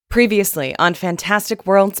Previously on Fantastic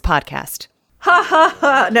Worlds podcast. Ha ha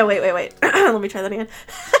ha. No, wait. Let me try that again.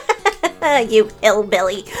 You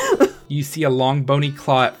hillbilly. You see a long bony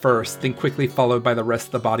claw at first, then quickly followed by the rest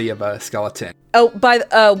of the body of a skeleton. Oh,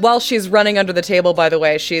 while she's running under the table, by the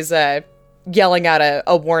way, she's yelling out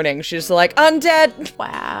a warning. She's like, undead!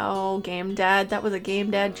 Wow, Game Dad. That was a Game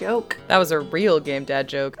Dad joke. That was a real Game Dad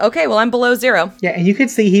joke. Okay, well, I'm below 0. Yeah, and you could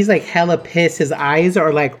see he's like hella pissed. His eyes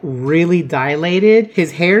are like really dilated.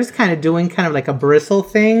 His hair's kind of doing kind of like a bristle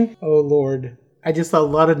thing. Oh, Lord. I just saw a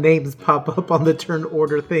lot of names pop up on the turn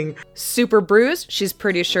order thing. Super bruised. She's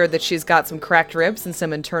pretty sure that she's got some cracked ribs and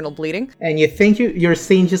some internal bleeding. And you think you're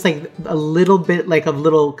seeing just like a little bit like a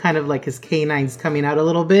little kind of like his canines coming out a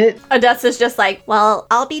little bit. Odessa's just like, well,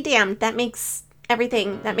 I'll be damned. That makes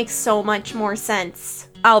so much more sense.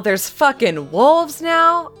 Oh, there's fucking wolves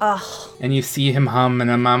now? Ugh. And you see him hum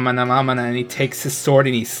and he takes his sword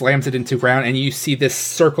and he slams it into ground, and you see this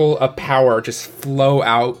circle of power just flow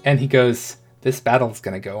out, and he goes, this battle's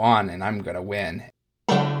gonna go on and I'm gonna win.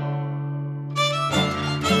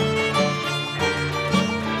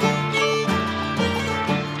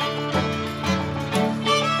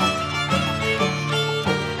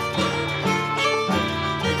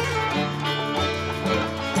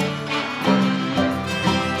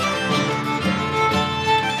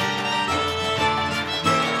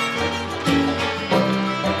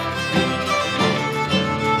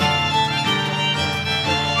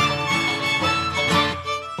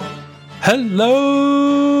 Hello,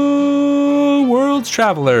 Worlds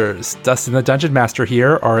Travelers! Dustin the Dungeon Master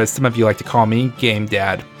here, or as some of you like to call me, Game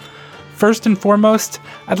Dad. First and foremost,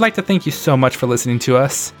 I'd like to thank you so much for listening to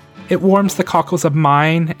us. It warms the cockles of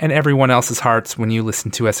mine and everyone else's hearts when you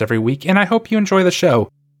listen to us every week, and I hope you enjoy the show.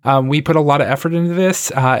 We put a lot of effort into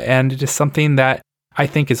this, and it is something that I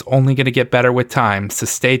think is only going to get better with time, so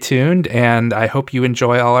stay tuned, and I hope you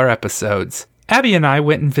enjoy all our episodes. Abby and I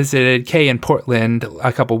went and visited Kay in Portland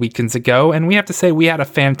a couple weekends ago, and we have to say we had a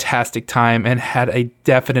fantastic time and had a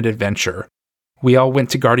definite adventure. We all went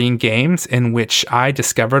to Guardian Games, in which I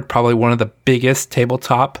discovered probably one of the biggest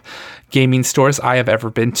tabletop gaming stores I have ever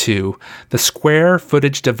been to. The square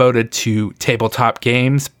footage devoted to tabletop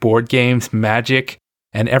games, board games, Magic,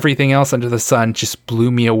 and everything else under the sun just blew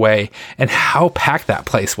me away. And how packed that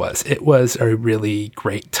place was. It was a really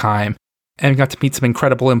great time. And got to meet some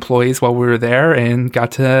incredible employees while we were there and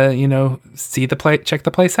got to, see the place, check the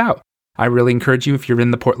place out. I really encourage you, if you're in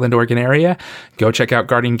the Portland, Oregon area, go check out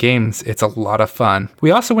Guardian Games. It's a lot of fun. We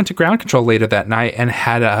also went to Ground Control later that night and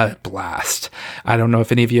had a blast. I don't know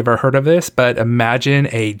if any of you ever heard of this, but imagine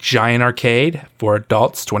a giant arcade for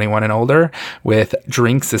adults 21 and older with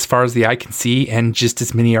drinks as far as the eye can see and just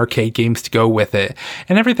as many arcade games to go with it.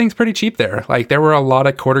 And everything's pretty cheap there. Like, there were a lot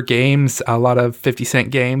of quarter games, a lot of 50-cent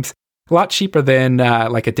games. A lot cheaper than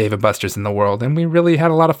like a Dave & Buster's in the world, and we really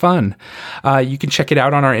had a lot of fun. You can check it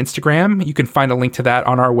out on our Instagram. You can find a link to that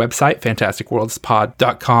on our website,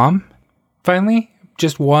 fantasticworldspod.com. Finally,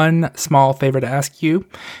 just one small favor to ask you.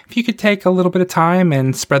 If you could take a little bit of time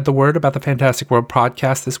and spread the word about the Fantastic World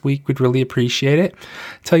podcast this week, we'd really appreciate it.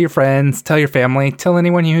 Tell your friends, tell your family, tell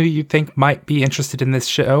anyone who you think might be interested in this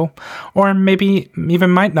show, or maybe even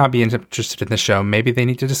might not be interested in the show. Maybe they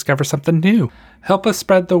need to discover something new. Help us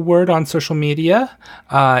spread the word on social media.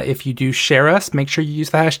 If you do share us, make sure you use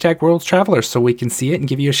the hashtag Worlds Travelers so we can see it and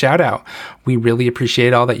give you a shout out. We really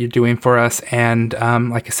appreciate all that you're doing for us. And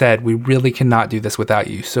like I said, we really cannot do this without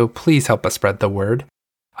you. So please help us spread the word.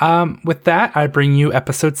 With that, I bring you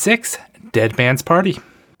episode 6, Dead Man's Party.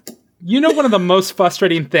 You know, one of the most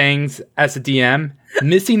frustrating things as a DM,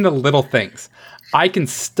 missing the little things. I can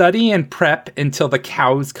study and prep until the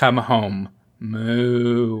cows come home.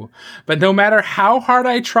 Moo. But no matter how hard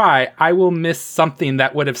I try, I will miss something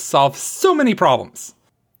that would have solved so many problems.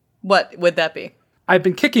 What would that be? I've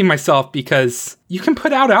been kicking myself because you can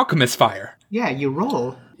put out alchemist fire. Yeah, you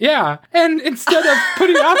roll. Yeah, and instead of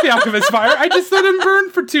putting out the alchemist fire, I just let him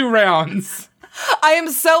burn for 2 rounds. I am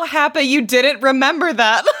so happy you didn't remember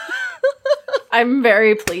that. I'm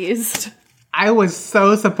very pleased. I was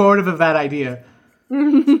so supportive of that idea.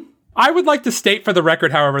 I would like to state for the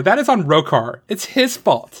record, however, that is on Rokar. It's his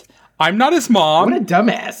fault. I'm not his mom. What a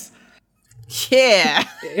dumbass. Yeah.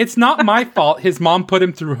 It's not my fault his mom put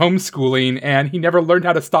him through homeschooling and he never learned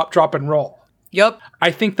how to stop, drop, and roll. Yup.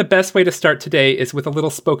 I think the best way to start today is with a little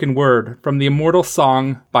spoken word from the immortal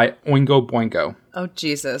song by Oingo Boingo. Oh,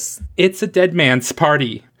 Jesus. It's a dead man's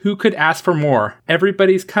party. Who could ask for more?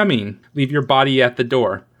 Everybody's coming. Leave your body at the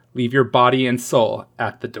door. Leave your body and soul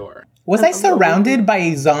at the door. Was I surrounded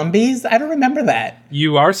by zombies? I don't remember that.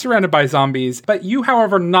 You are surrounded by zombies, but you,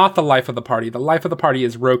 however, not the life of the party. The life of the party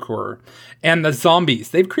is Rokor. And the zombies,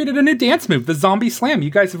 they've created a new dance move, the Zombie Slam. You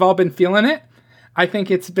guys have all been feeling it. I think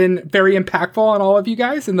it's been very impactful on all of you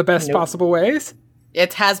guys in the best possible ways.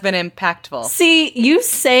 It has been impactful. See, you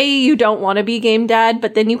say you don't want to be game dad,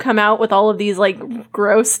 but then you come out with all of these, like,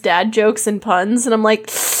 gross dad jokes and puns, and I'm like...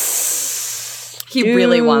 He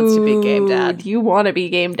really wants to be game dad. You want to be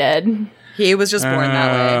game dad. He was just born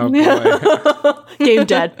that way. Game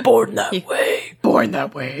dad, born that way. Born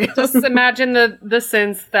that way. Just imagine the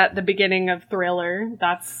synths at the beginning of Thriller.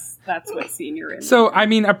 That's what scene you're in. So, I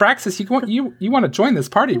mean, Abraxas, you want to join this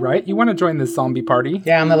party, right? You want to join this zombie party?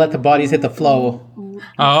 Yeah, I'm gonna let the bodies hit the flow.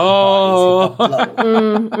 Oh.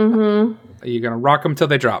 Mm-hmm. You're going to rock them till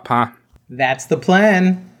they drop, huh? That's the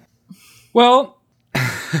plan. Well,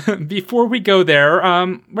 before we go there,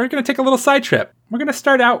 we're going to take a little side trip. We're going to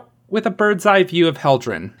start out with a bird's eye view of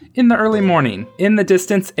Heldren. In the early morning, in the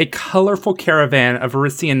distance, a colorful caravan of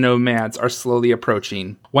Arisian nomads are slowly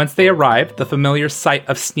approaching. Once they arrive, the familiar sight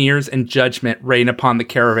of sneers and judgment rain upon the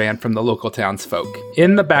caravan from the local townsfolk.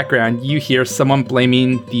 In the background, you hear someone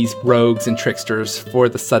blaming these rogues and tricksters for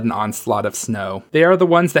the sudden onslaught of snow. They are the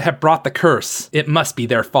ones that have brought the curse. It must be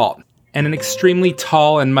their fault. And an extremely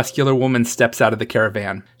tall and muscular woman steps out of the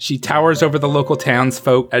caravan. She towers over the local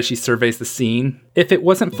townsfolk as she surveys the scene. If it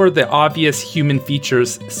wasn't for the obvious human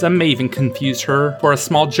features, some may even confuse her for a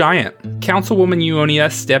small giant. Councilwoman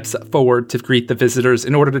Euonia steps forward to greet the visitors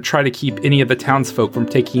in order to try to keep any of the townsfolk from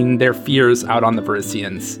taking their fears out on the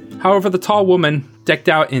Varisians. However, the tall woman, decked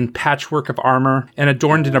out in patchwork of armor and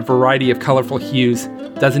adorned in a variety of colorful hues,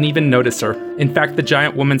 doesn't even notice her. In fact, the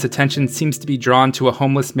giant woman's attention seems to be drawn to a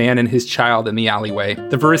homeless man and his child in the alleyway.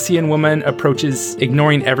 The Varisian woman approaches,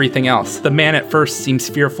 ignoring everything else. The man at first seems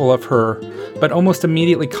fearful of her, but almost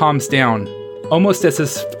immediately calms down, almost as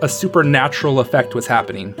if a supernatural effect was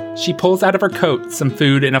happening. She pulls out of her coat some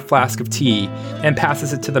food and a flask of tea and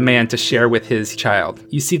passes it to the man to share with his child.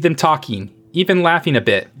 You see them talking, even laughing a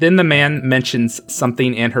bit. Then the man mentions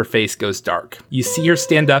something and her face goes dark. You see her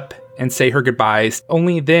stand up and say her goodbyes.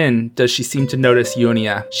 Only then does she seem to notice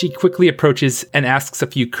Euonia. She quickly approaches and asks a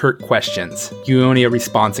few curt questions. Euonia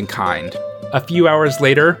responds in kind. A few hours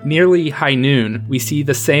later, nearly high noon, we see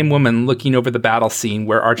the same woman looking over the battle scene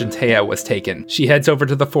where Argentea was taken. She heads over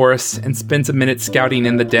to the forest and spends a minute scouting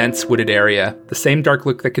in the dense, wooded area. The same dark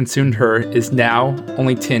look that consumed her is now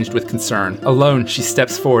only tinged with concern. Alone, she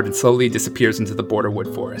steps forward and slowly disappears into the border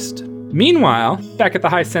wood forest. Meanwhile, back at the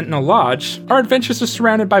High Sentinel Lodge, our adventurers are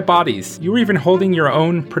surrounded by bodies. You were even holding your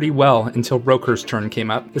own pretty well until Roker's turn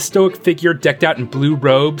came up. The stoic figure, decked out in blue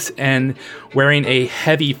robes and wearing a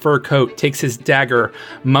heavy fur coat, takes his dagger,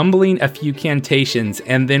 mumbling a few cantations,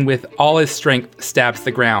 and then with all his strength stabs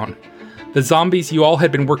the ground. The zombies you all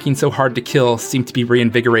had been working so hard to kill seem to be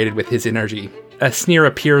reinvigorated with his energy. A sneer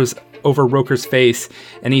appears over Roker's face,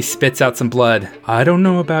 and he spits out some blood. I don't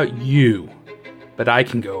know about you, but I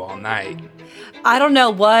can go all night. I don't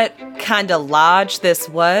know what kind of lodge this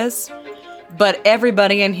was, but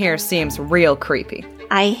everybody in here seems real creepy.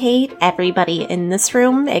 I hate everybody in this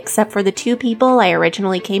room except for the two people I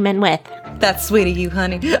originally came in with. That's sweet of you,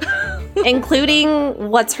 honey. Including,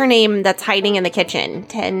 what's her name that's hiding in the kitchen?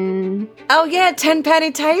 Oh yeah,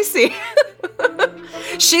 Tenpenny Tacey.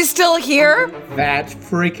 She's still here? That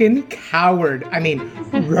freaking coward. I mean,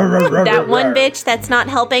 that one bitch that's not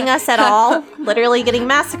helping us at all. Literally getting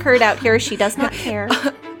massacred out here. She does not care.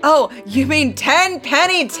 Oh, you mean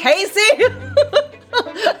Tenpenny Tacey?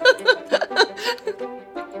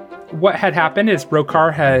 What had happened is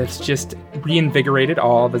Rokar has just reinvigorated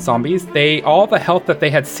all the zombies. All the health that they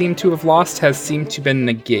had seemed to have lost has seemed to been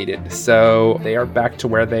negated. So they are back to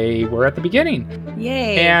where they were at the beginning.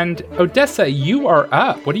 Yay. And Odessa, you are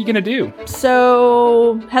up. What are you going to do?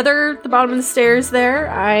 So, Heather, at the bottom of the stairs there,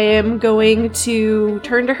 I am going to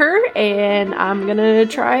turn to her and I'm going to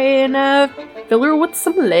try and fill her with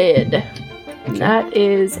some lead. Okay. That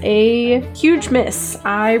is a huge miss.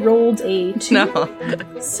 I rolled a 2.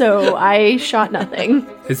 No. So I shot nothing.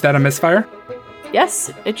 Is that a misfire?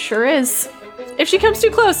 Yes, it sure is. If she comes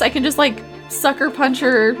too close, I can just sucker punch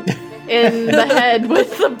her in the head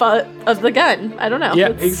with the butt of the gun. I don't know. Yeah,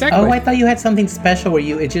 exactly. Oh, I thought you had something special where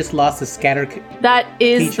it just lost the scatter. That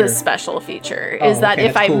is feature. The special feature. Oh, is that okay,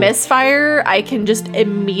 if I cool. misfire, I can just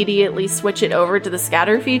immediately switch it over to the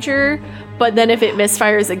scatter feature. But then if it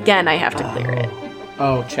misfires again, I have to clear it.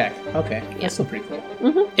 Oh, check. Okay. That's still pretty cool.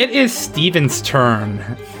 Mm-hmm. It is Steven's turn.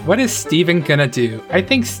 What is Steven gonna do? I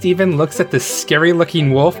think Steven looks at this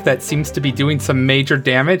scary-looking wolf that seems to be doing some major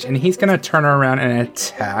damage, and he's gonna turn around and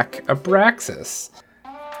attack Abraxas.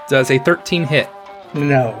 Does a 13 hit?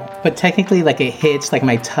 No, but technically, like it hits like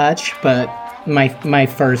my touch, but my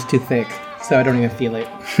fur is too thick, so I don't even feel it.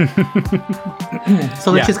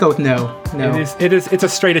 So let's Yeah. just go with no. No. It's a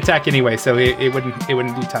straight attack anyway, so it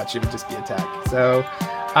wouldn't do touch. It would just be attack. So,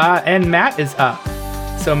 and Matt is up.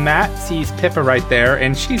 So Matt sees Pippa right there,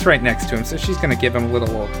 and she's right next to him. So she's gonna give him a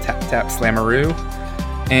little tap tap slammaroo,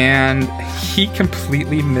 and he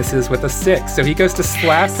completely misses with a 6. So he goes to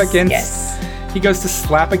slap against. Yes. He goes to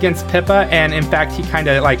slap against Pippa, and in fact, he kind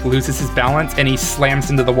of like loses his balance, and he slams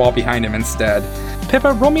into the wall behind him instead.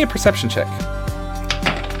 Pippa, roll me a perception check.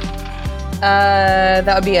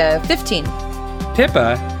 That would be a 15.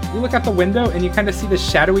 Pippa, you look out the window, and you kind of see this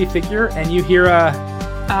shadowy figure, and you hear a.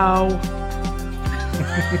 Ow.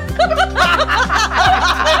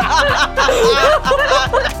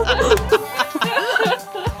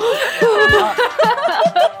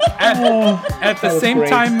 At the That was same great.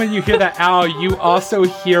 time when you hear that owl, you also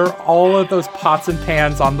hear all of those pots and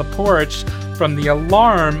pans on the porch from the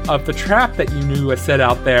alarm of the trap that you knew was set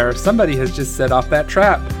out there. Somebody has just set off that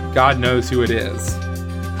trap. God knows who it is.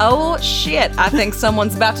 Oh shit, I think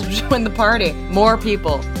someone's about to join the party. More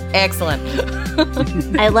people. Excellent.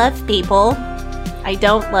 I love people. I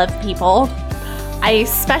don't love people. I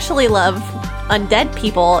especially love undead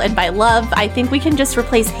people, and by love, I think we can just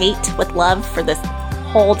replace hate with love for this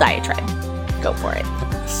whole diatribe. Go for it.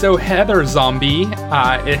 So Heather Zombie,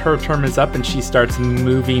 her term is up and she starts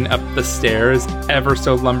moving up the stairs, ever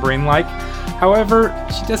so lumbering-like. However,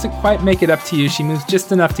 she doesn't quite make it up to you. She moves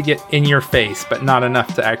just enough to get in your face, but not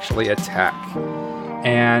enough to actually attack.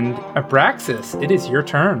 And Abraxas, it is your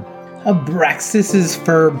turn. Abraxas's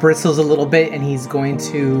fur bristles a little bit, and he's going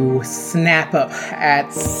to snap up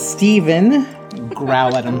at Steven,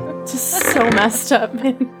 growl at him. Just so messed up,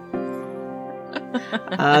 man.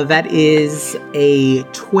 That is a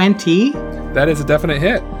 20. That is a definite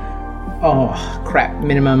hit. Oh, crap.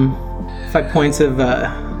 Minimum 5 points of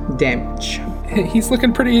damage. He's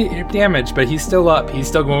looking pretty damaged, but he's still up. He's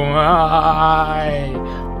still going, why?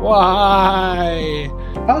 Why?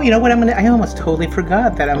 Oh, you know what? I almost totally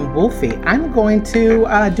forgot that I'm Wolfie. I'm going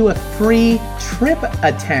to do a free trip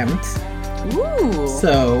attempt. Ooh.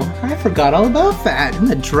 So I forgot all about that. I'm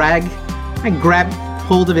gonna grab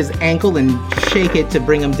hold of his ankle and shake it to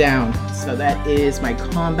bring him down. So that is my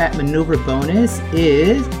combat maneuver bonus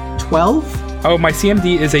is 12. Oh, my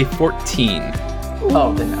CMD is a 14.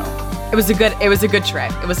 Oh, then no. It was a good try.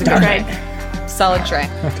 It was a good Okay. try. Solid try.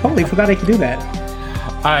 I totally forgot I could do that.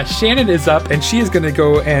 Shannon is up, and she is going to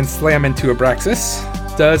go and slam into Abraxas.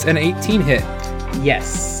 Does an 18 hit?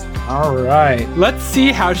 Yes. All right. Let's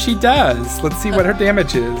see how she does. Let's see what her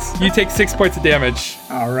damage is. You take 6 points of damage.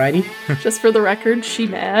 Alrighty. Just for the record, she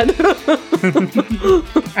mad.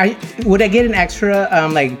 Would I get an extra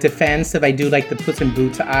like defense if I do like the Puss in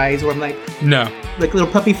Boots eyes where I'm like No. little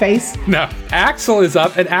puppy face? No. Axel is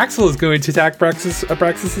up, and Axel is going to attack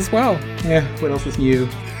Abraxas as well. Yeah. What else was new?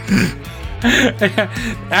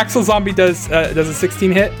 Axel Zombie does a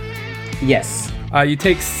 16 hit. Yes. You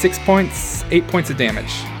take 8 points of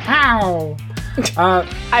damage. Ow!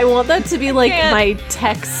 I want that to be like my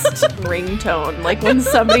text ringtone. Like when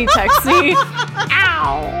somebody texts me,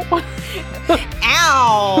 ow!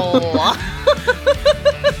 Ow!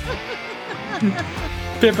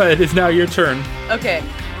 Pippa, it is now your turn. Okay,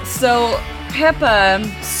 so Pippa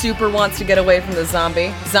super wants to get away from the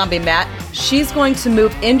zombie Matt. She's going to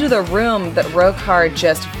move into the room that Rokar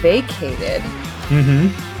just vacated.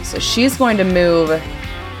 Mm-hmm. So she's going to move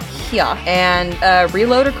here and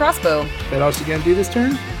reload her crossbow. Is that all she's gonna do this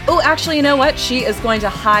turn? Oh, actually, you know what? She is going to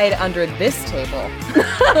hide under this table.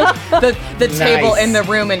 the table in the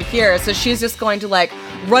room in here. So she's just going to like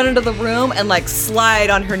run into the room and like slide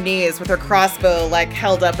on her knees with her crossbow like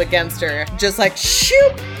held up against her. Just like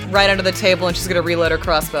shoop right under the table, and she's gonna reload her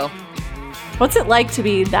crossbow. What's it like to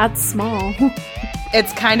be that small?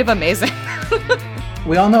 It's kind of amazing.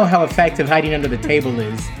 We all know how effective hiding under the table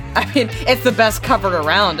is. I mean, it's the best cover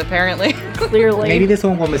around, apparently. Clearly. Maybe this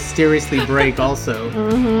one will mysteriously break also.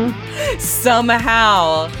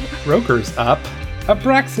 Somehow. Roker's up.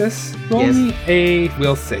 Abraxas, roll Yes. me a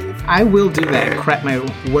will save. I will do that. Crap, my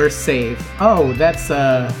worst save. Oh, that's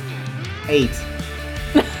 8.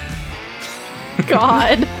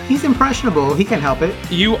 God. He's impressionable. He can help it.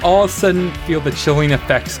 You all of a sudden feel the chilling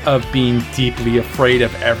effects of being deeply afraid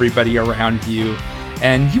of everybody around you,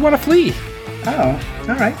 and you want to flee. Oh,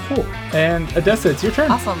 all right, cool. And Odessa, it's your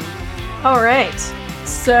turn. Awesome. All right.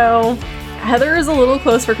 So Heather is a little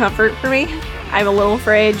close for comfort for me. I'm a little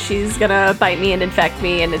afraid she's gonna bite me and infect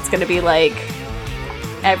me, and it's gonna be like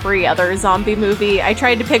every other zombie movie. I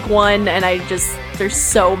tried to pick one, and there's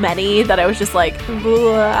so many that I was just like,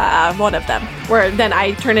 one of them. Where then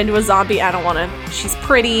I turn into a zombie. I don't want to. She's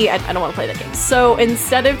pretty. I don't want to play that game. So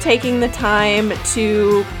instead of taking the time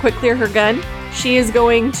to quick clear her gun, she is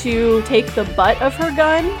going to take the butt of her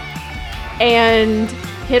gun and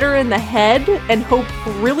hit her in the head and hope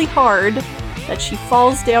really hard that she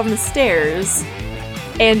falls down the stairs.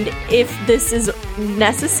 And if this is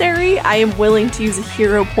necessary, I am willing to use a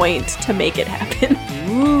hero point to make it happen.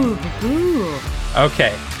 Ooh.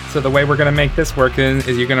 Okay, so the way we're going to make this work is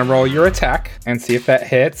you're going to roll your attack and see if that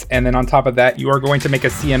hits. And then on top of that, you are going to make a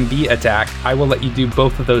CMB attack. I will let you do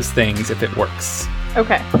both of those things if it works.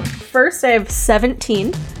 Okay. First, I have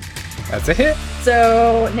 17. That's a hit.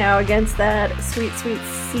 So now against that sweet, sweet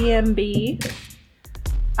CMB,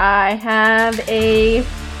 I have a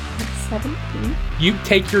 17. You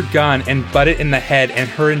take your gun and butt it in the head, and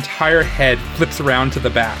her entire head flips around to the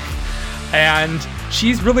back. And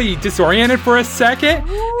she's really disoriented for a second,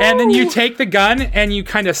 and then you take the gun and you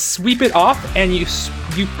kind of sweep it off, and you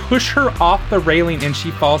push her off the railing, and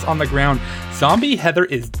she falls on the ground. Zombie Heather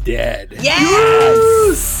is dead.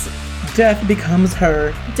 Yes! Death becomes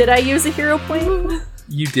her. Did I use a hero point?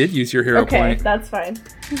 You did use your hero Okay, point. that's fine.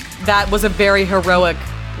 That was a very heroic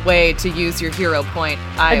way to use your hero point.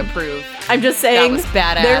 I approve. I'm just saying, That was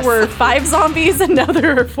badass. there were 5 zombies and now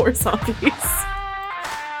there are 4 zombies.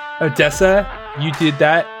 Odessa, you did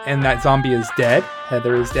that, and that zombie is dead.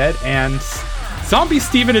 Heather is dead, and Zombie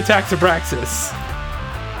Steven attacks Abraxas.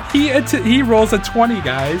 He rolls a 20,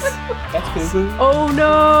 guys. That's good. Oh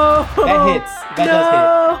no! That hits. That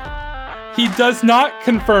does hit. He does not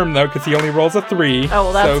confirm, though, because he only rolls a 3. Oh,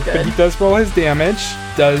 well, that's But good. he does roll his damage,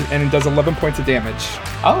 and it does 11 points of damage.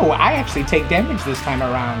 Oh, I actually take damage this time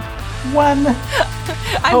around. 1.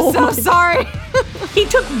 I'm Oh so my- sorry. He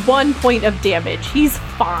took 1 point of damage. He's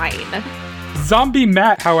fine. Zombie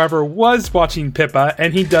Matt, however, was watching Pippa,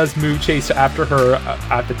 and he does move chase after her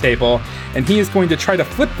at the table, and he is going to try to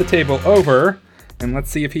flip the table over, and let's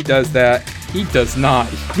see if he does that. He does not.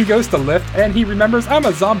 He goes to lift, and he remembers, I'm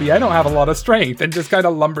a zombie, I don't have a lot of strength, and just kind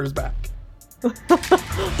of lumbers back.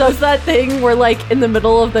 Does that thing where, like, in the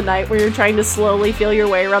middle of the night where you're trying to slowly feel your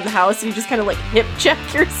way around the house, you just kind of, like, hip check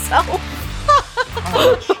yourself?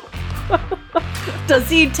 Does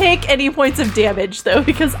he take any points of damage, though?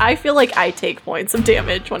 Because I feel like I take points of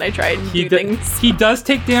damage when I try and do things. He does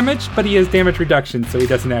take damage, but he has damage reduction, so he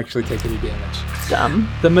doesn't actually take any damage. Dumb.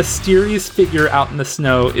 The mysterious figure out in the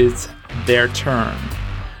snow is their turn.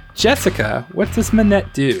 Jessica, what does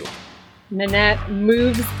Manette do? Nanette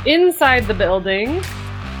moves inside the building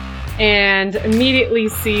and immediately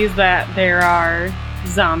sees that there are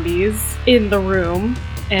zombies in the room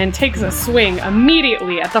and takes a swing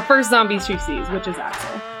immediately at the first zombie she sees, which is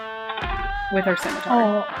Axel, with her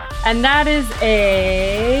scimitar. And that is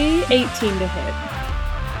a 18 to hit.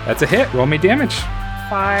 That's a hit. Roll me damage.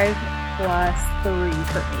 5 plus 3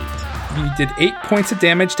 for 8. You did 8 points of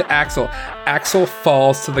damage to Axel. Axel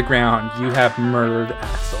falls to the ground. You have murdered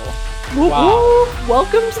Axel. Wow.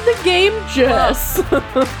 Welcome to the game, Jess.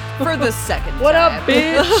 For the second What time. up,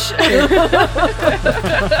 bitch?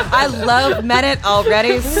 I love Menet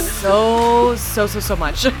already so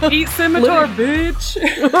much. Eat scimitar, bitch!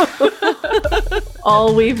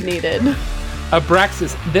 All we've needed.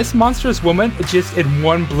 Abraxas, this monstrous woman just in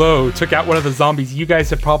one blow took out one of the zombies. You guys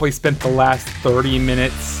have probably spent the last 30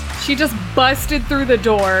 minutes. She just busted through the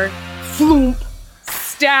door, floomp,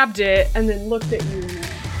 stabbed it, and then looked at you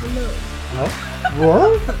and went,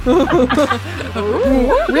 hello.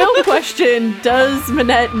 Real question, does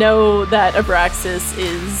Manette know that Abraxas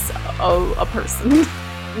is a person?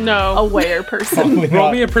 No. A were person?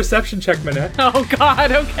 Roll me a perception check, Manette. Oh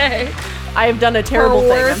god, okay. I have done a terrible For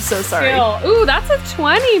thing, I'm worst so sorry. skill. Ooh, that's a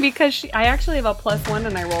 20 because I actually have a +1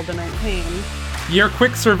 and I rolled a 19. Your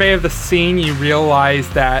quick survey of the scene, you realize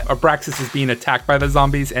that Abraxas is being attacked by the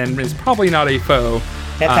zombies and is probably not a foe.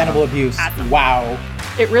 That's animal abuse. Wow.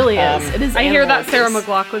 It really is. It is. I hear animal that Sarah abuse.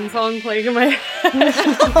 McLachlan song playing in my head.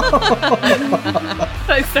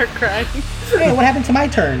 I start crying. Hey, what happened to my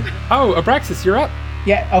turn? Oh, Abraxas, you're up.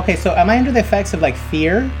 Yeah, okay, so am I under the effects of, like,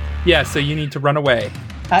 fear? Yeah, so you need to run away.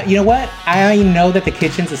 You know what? I know that the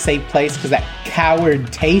kitchen's a safe place because that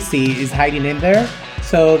coward Tacey is hiding in there.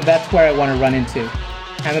 So that's where I want to run into.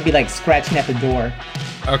 I'm going to be, like, scratching at the door.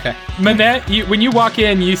 Okay. Manette, when you walk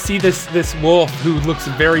in, you see this wolf who looks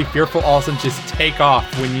very fearful also just take off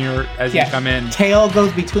as you come in. Tail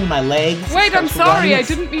goes between my legs. Wait, I'm starts sorry. I running,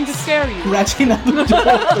 didn't mean to scare you. scratching at the door.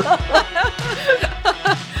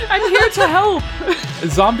 I'm here to help.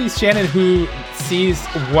 Zombie Shannon, who sees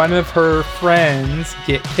one of her friends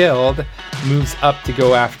get killed, moves up to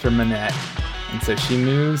go after Manette. And so she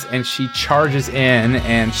moves and she charges in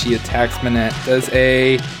and she attacks Manette. Does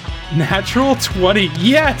a natural 20.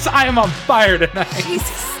 Yes, I am on fire tonight.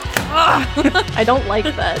 I don't like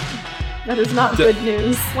that. That is not good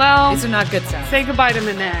news. Well, These are not good sounds. say goodbye to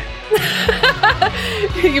Minette.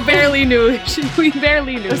 You barely knew. We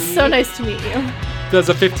barely knew. It was so nice to meet you. Does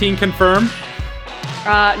a 15 confirm?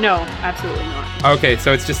 No, absolutely not. Okay,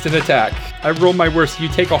 so it's just an attack. I roll my worst. You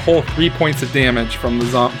take a whole 3 points of damage from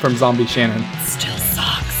the from Zombie Shannon. Still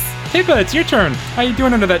sucks. Pippa, it's your turn. How you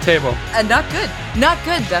doing under that table? Not good. Not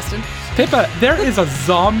good, Dustin. Pippa, there is a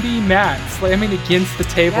zombie Matt slamming against the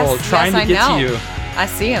table, trying to get to you. I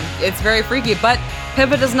see him. It's very freaky, but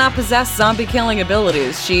Pippa does not possess zombie killing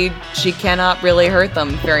abilities. She cannot really hurt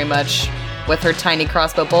them very much with her tiny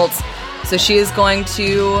crossbow bolts. So she is going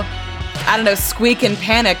to, I don't know, squeak in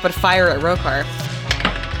panic, but fire at Rokar.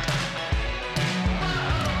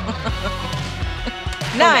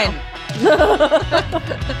 9.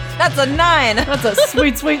 That's a 9. That's a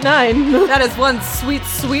sweet, sweet 9. That is one sweet,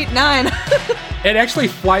 sweet 9. It actually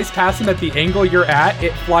flies past him at the angle you're at.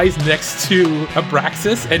 It flies next to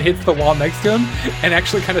Abraxas and hits the wall next to him and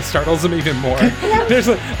actually kind of startles him even more. There's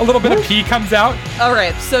a little bit of pee comes out. All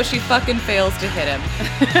right, so she fucking fails to hit him.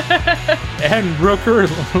 And Roker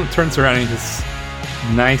turns around and he goes,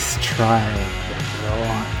 nice try, girl.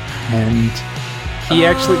 And he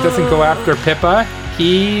actually doesn't go after Pippa.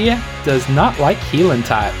 He does not like healing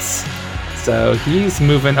types. So he's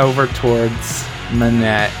moving over towards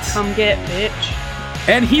Manette. Come get, bitch.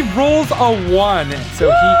 And he rolls a 1,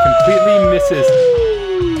 so he completely misses.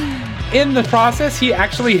 In the process, he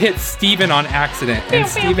actually hits Steven on accident, and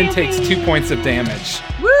Steven takes 2 points of damage.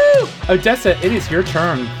 Woo! Odessa, it is your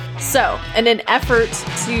turn. So, in an effort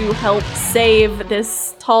to help save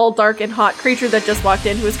this tall, dark, and hot creature that just walked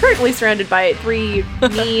in, who is currently surrounded by 3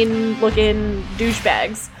 mean-looking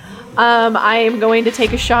douchebags, I am going to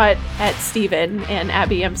take a shot at Steven. And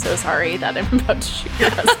Abby, I'm so sorry that I'm about to shoot your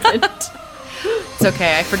husband. It's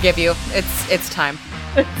okay, I forgive you. It's time.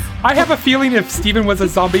 I have a feeling if Steven was a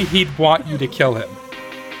zombie, he'd want you to kill him.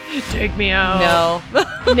 Take me out.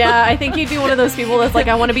 No. Yeah, I think he'd be one of those people that's like,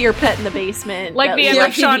 I want to be your pet in the basement. Like that the we end of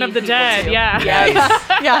like Shaun to of the eat people Dead, too. yeah.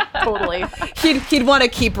 Yeah, totally. He'd want to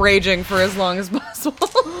keep raging for as long as possible.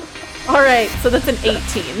 All right, so that's an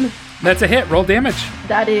 18. That's a hit. Roll damage.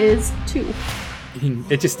 That is 2.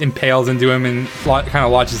 It just impales into him and kind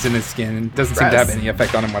of lodges in his skin and doesn't seem to have Gross. any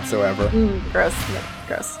effect on him whatsoever. Gross. Yeah,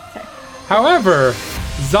 gross. Okay. However,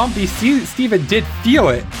 Zombie Steven did feel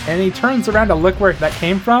it, and he turns around to look where that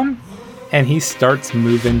came from, and he starts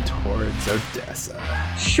moving towards Odessa.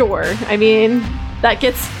 Sure. I mean, that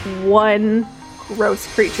gets one gross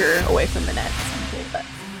creature away from the net.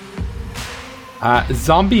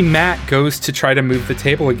 Zombie Matt goes to try to move the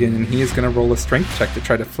table again, and he is going to roll a strength check to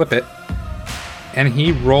try to flip it. And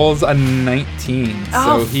he rolls a 19.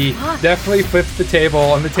 So he definitely flips the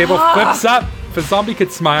table, and the table flips up. If a zombie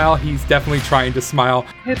could smile, he's definitely trying to smile.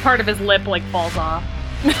 His part of his lip falls off.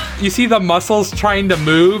 You see the muscles trying to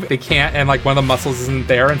move. They can't, and one of the muscles isn't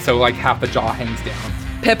there, and so half the jaw hangs down.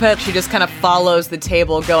 Pippa, she just kind of follows the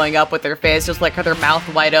table going up with her face, just with her mouth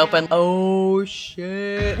wide open. Oh,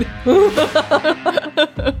 shit.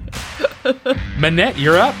 Manette,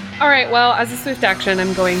 you're up. All right, well, as a swift action,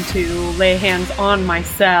 I'm going to lay hands on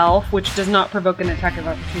myself, which does not provoke an attack of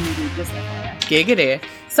opportunity, just FYI. Giggity.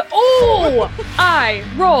 So, I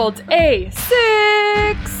rolled a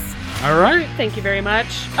 6. All right. Thank you very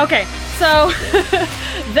much. Okay, so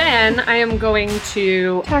then I am going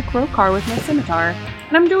to attack Rokar with my scimitar.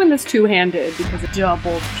 And I'm doing this two-handed because it's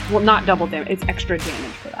not double damage, it's extra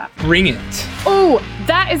damage for that. Bring it. Oh,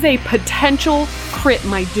 that is a potential crit,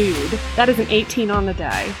 my dude. That is an 18 on the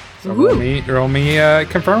die. So roll me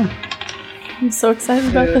confirm. I'm so excited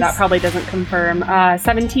about Ooh, this. that probably doesn't confirm.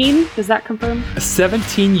 17, does that confirm?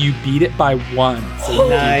 17, you beat it by 1. So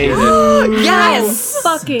Nice. Yes!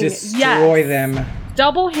 Fucking Destroy yes. them.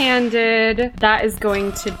 Double-handed, that is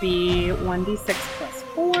going to be 1d6 plus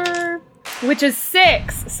 4, which is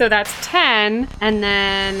 6, so that's 10, and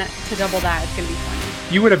then to double that, it's going to be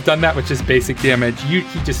 20. You would have done that with just basic damage. He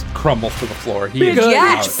just crumbles to the floor. He is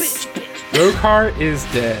Yes! out. Rokar is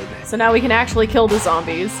dead. So now we can actually kill the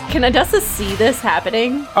zombies. Can Odessa see this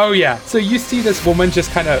happening? Oh yeah. So you see this woman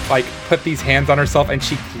just kind of put these hands on herself, and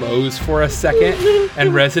she glows for a second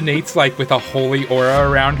and resonates with a holy aura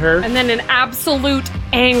around her. And then in absolute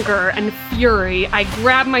anger and fury, I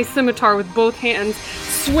grab my scimitar with both hands,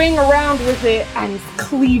 swing around with it, and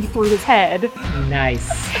cleave through his head. Nice.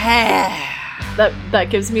 That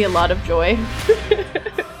gives me a lot of joy.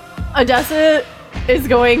 Odessa is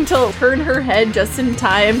going to turn her head just in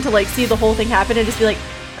time to like see the whole thing happen and just be like,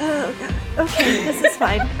 oh, God. Okay, this is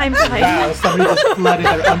fine. I'm fine. Wow, somebody just flooded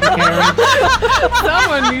their undercarriage.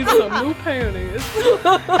 Someone needs some new panties.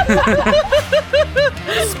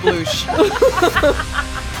 Sploosh.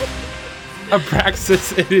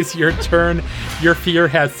 Abraxas, it is your turn. Your fear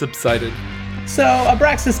has subsided. So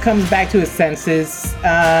Abraxas comes back to his senses.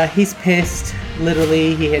 He's pissed.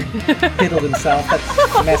 Literally, he had fiddled himself.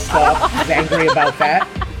 That's messed up. He's angry about that.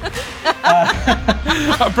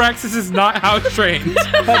 Abraxas is not house trained.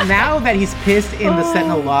 But now that he's pissed in the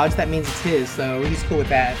Sentinel Lodge, that means it's his, so he's cool with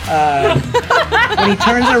that. When he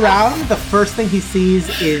turns around, the first thing he sees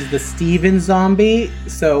is the Steven zombie.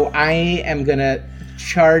 So I am gonna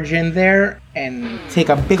charge in there and take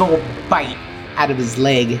a big old bite out of his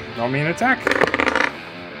leg. Roll me an attack.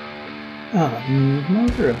 Oh,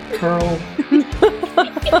 mother of pearl.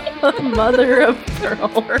 Mother of pearl.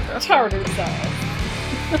 Tartar sauce.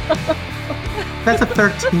 That's a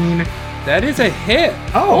 13. That is a hit.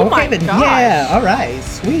 Oh, my okay then. gosh. Yeah, all right.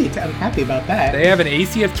 Sweet. I'm happy about that. They have an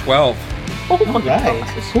AC of 12. Oh my All right,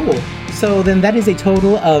 gosh. cool. So then that is a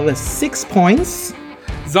total of 6 points.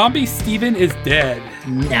 Zombie Steven is dead.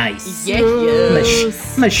 Nice. Yeah. I'm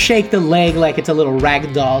gonna shake the leg like it's a little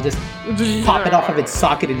rag doll. Just pop it off of its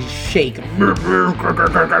socket and shake.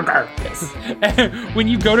 When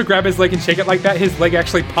you go to grab his leg and shake it like that, his leg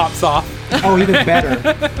actually pops off. Oh, even better.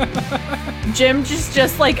 Jim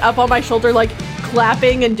just like up on my shoulder, like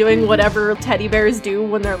clapping and doing whatever teddy bears do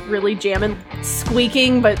when they're really jamming,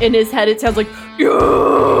 squeaking, but in his head it sounds like,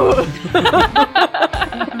 yeah!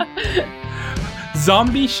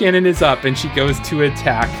 Zombie Shannon is up and she goes to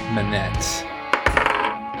attack Manette.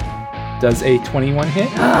 Does a 21 hit?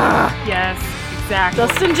 Yes, exactly.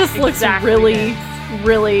 Dustin just looks Exactly really, this.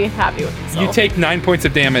 really happy with himself. You take 9 points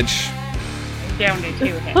of damage. Down to 2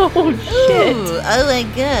 hits. Oh shit. Oh my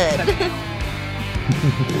god.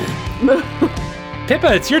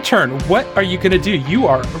 Pippa, it's your turn. What are you gonna do? You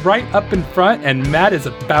are right up in front and Matt is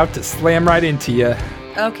about to slam right into you.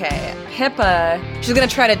 Okay, Pippa, she's gonna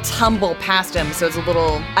try to tumble past him so it's a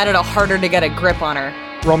little, I don't know, harder to get a grip on her.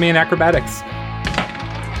 Roll me in acrobatics.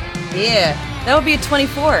 Yeah, that would be a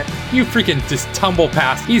 24. You freaking just tumble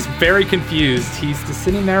past. He's very confused. He's just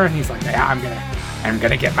sitting there and he's like, yeah, I'm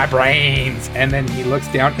gonna get my brains. And then he looks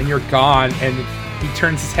down and you're gone and he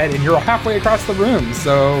turns his head and you're halfway across the room.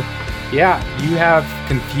 So yeah, you have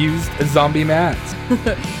confused zombie Matt.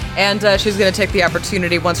 And she's gonna take the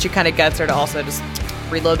opportunity once she kind of gets her to also just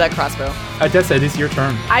reload that crossbow. Odessa, it is your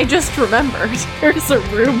turn. I just remembered there's a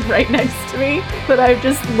room right next to me that I've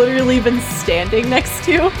just literally been standing next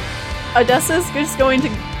to. Odessa's just going to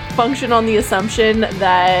function on the assumption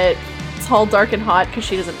that Tall, Dark, and Hot, because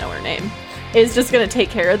she doesn't know her name, is just going to take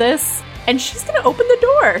care of this. And she's going to open the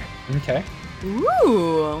door. Okay.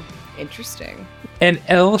 Ooh, interesting. An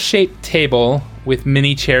L-shaped table with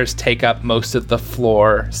many chairs take up most of the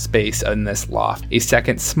floor space in this loft. A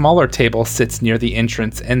second, smaller table sits near the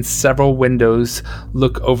entrance, and several windows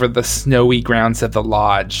look over the snowy grounds of the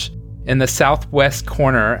lodge. In the southwest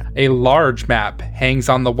corner, a large map hangs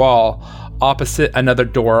on the wall opposite another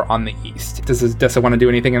door on the east. Does Odessa want to do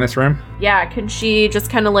anything in this room? Yeah, can she just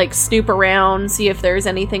kind of like snoop around, see if there's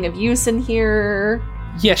anything of use in here?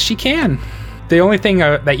 Yes, she can. The only thing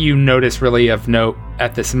that you notice really of note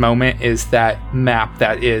at this moment is that map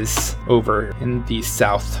that is over in the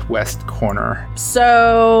southwest corner.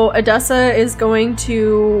 So Odessa is going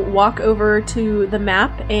to walk over to the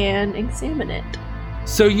map and examine it.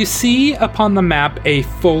 So you see upon the map a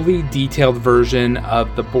fully detailed version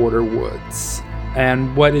of the Border Woods.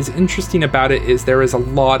 And what is interesting about it is there is a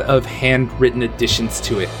lot of handwritten additions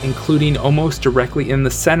to it, including almost directly in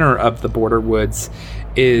the center of the Border Woods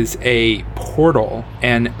is a portal,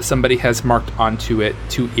 and somebody has marked onto it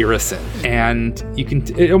to Irison. And you can,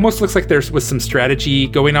 it almost looks like there was some strategy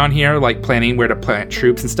going on here, like planning where to plant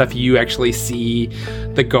troops and stuff. You actually see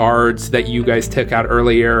the guards that you guys took out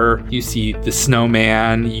earlier. You see the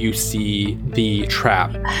snowman. You see the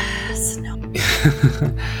trap.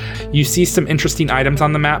 You see some interesting items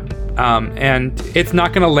on the map, and it's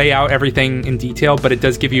not going to lay out everything in detail, but it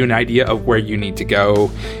does give you an idea of where you need to go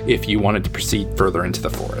if you wanted to proceed further into the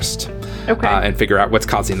forest. Okay. And figure out what's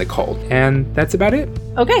causing the cold. And that's about it.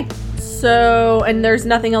 Okay. So, and there's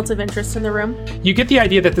nothing else of interest in the room? You get the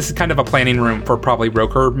idea that this is kind of a planning room for probably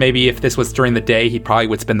Roker. Maybe if this was during the day, he probably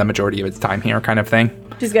would spend the majority of his time here, kind of thing.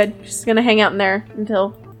 She's good. She's going to hang out in there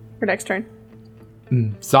until her next turn.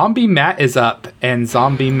 Zombie Matt is up, and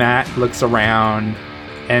Zombie Matt looks around,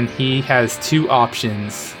 and he has two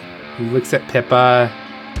options. He looks at Pippa,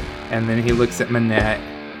 and then he looks at Manette,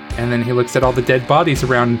 and then he looks at all the dead bodies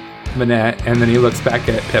around Manette, and then he looks back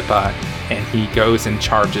at Pippa, and he goes and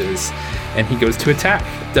charges, and he goes to attack.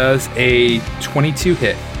 Does a 22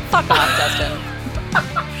 hit. Fuck off, Dustin.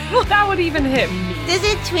 That would even hit me. Does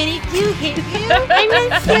it 22 hit you?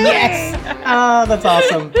 Yes! Oh, that's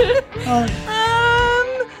awesome.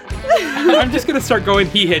 I'm just gonna start going,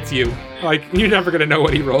 he hits you. Like, you're never gonna know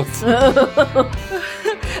what he rolls.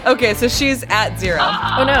 Okay, so she's at 0.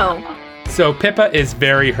 Oh no. So Pippa is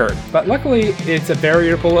very hurt, but luckily it's a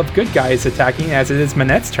variable of good guys attacking, as it is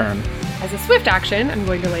Manette's turn. As a swift action, I'm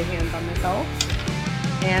going to lay hands on myself.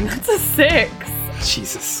 And that's a 6.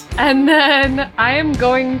 Jesus. And then I am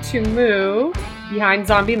going to move behind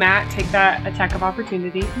Zombie Matt, take that attack of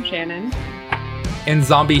opportunity from Shannon. And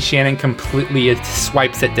Zombie Shannon completely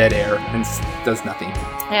swipes at dead air and does nothing.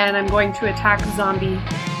 And I'm going to attack Zombie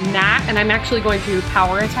Matt, and I'm actually going to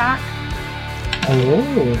power attack.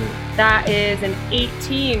 Oh. That is an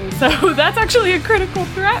 18, so that's actually a critical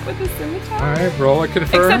threat with the scimitar. All right, roll a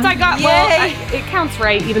confirm. Except I got, Yay! it counts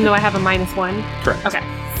right, even though I have a -1. Correct. Okay,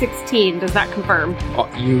 16. Does that confirm? Oh,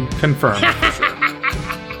 you confirm. For sure.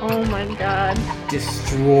 Oh my god.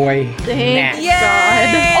 Destroy. Thank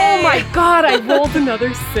Matt. God. Oh my god, I rolled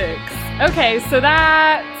another 6. Okay, so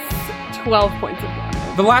that's 12 points of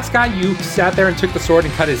damage. The last guy, you sat there and took the sword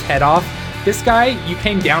and cut his head off. This guy, you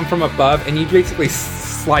came down from above and you basically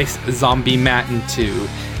sliced Zombie Matt in two,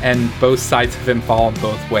 and both sides of him fall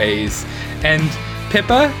both ways. And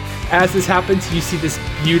Pippa, as this happens, you see this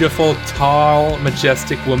beautiful, tall,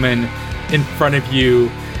 majestic woman in front of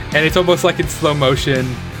you, and it's almost like in slow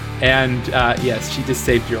motion. And yes, she just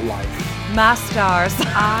saved your life. My stars.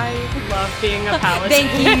 I love being a paladin.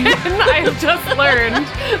 Thank you. I have just learned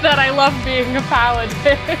that I love being a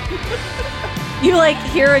paladin. You like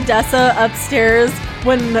hear Odessa upstairs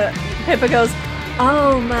when Pippa goes,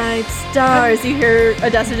 "Oh my stars!" You hear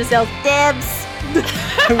Odessa just yell, "Dibs!"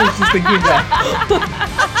 I was just thinking that.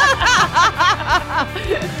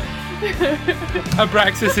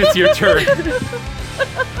 Abraxas, it's your turn.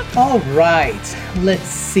 All right, let's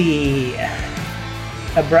see.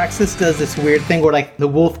 Abraxas does this weird thing where like the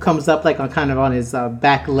wolf comes up like on kind of on his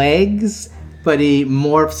back legs, but he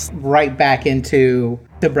morphs right back into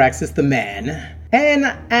Abraxas the man. And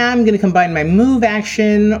I'm gonna combine my move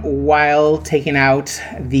action while taking out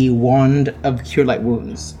the Wand of Cure Light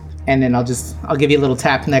Wounds. And then I'll give you a little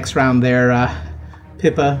tap next round there,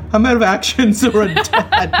 Pippa. I'm out of action, so we're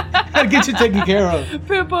dead. I'll get you taken care of.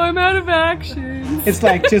 Pippa, I'm out of action. It's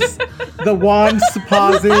like just the wand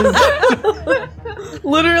pauses.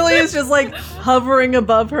 Literally, it's just like hovering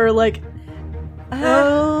above her, like,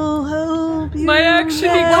 "I'll help you." My action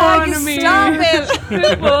economy. Stop it.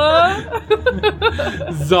 Pippa.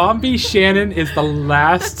 Zombie Shannon is the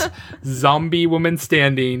last zombie woman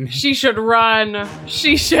standing. She should run.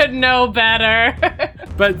 She should know better.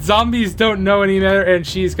 But zombies don't know any better, and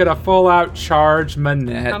she's gonna full out charge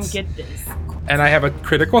Manette. Come get this. And I have a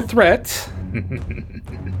critical threat.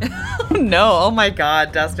 No, oh my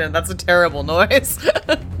god, Dustin, that's a terrible noise.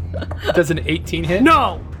 Does an 18 hit?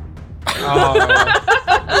 No. Oh.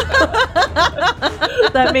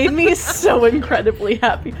 That made me so incredibly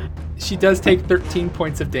happy. She does take 13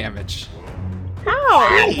 points of damage.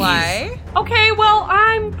 Why? Okay, well,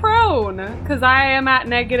 I'm prone because I am at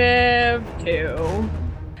 -2.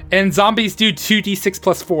 And zombies do 2d6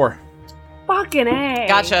 plus 4. Fucking A.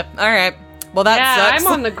 Gotcha. All right. Well, that sucks.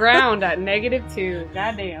 I'm on the ground at -2.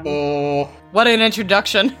 Goddamn. Oh, What an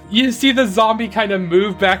introduction. You see the zombie kind of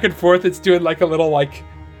move back and forth. It's doing like a little like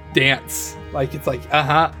dance. Like it's like,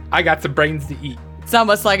 I got some brains to eat. It's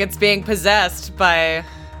almost like it's being possessed by...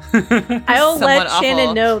 I'll Someone let awful.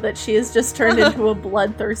 Shannon know that she has just turned into a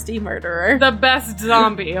bloodthirsty murderer. The best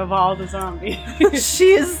zombie of all the zombies.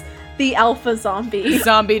 She's the alpha zombie.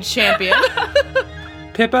 Zombie champion.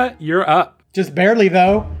 Pippa, you're up. just barely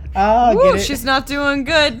though. Oh, Ooh, get it. she's not doing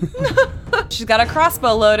good. She's got a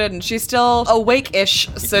crossbow loaded and she's still awake-ish,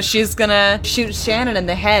 so she's gonna shoot Shannon in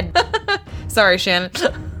the head. Sorry, Shannon.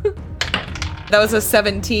 That was a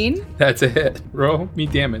 17. That's a hit. Roll me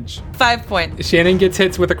damage. 5 points. Shannon gets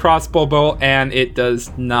hits with a crossbow bolt, and it does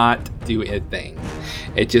not do a thing.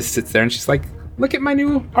 It just sits there, and she's like, "Look at my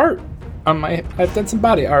new art. I've done some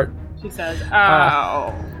body art." She says,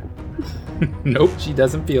 "Ow." Nope, she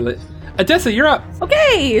doesn't feel it. Odessa, you're up.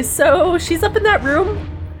 Okay, so she's up in that room.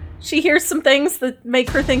 She hears some things that make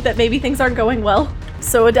her think that maybe things aren't going well.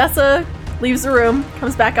 So Odessa leaves the room,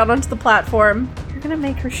 comes back out onto the platform. You're gonna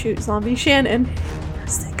make her shoot Zombie Shannon. You're a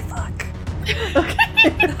sick fuck.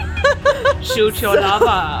 Shoot your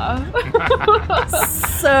lover.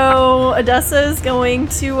 So Odessa is going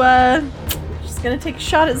to, she's gonna take a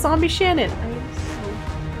shot at Zombie Shannon.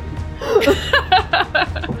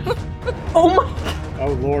 Oh my!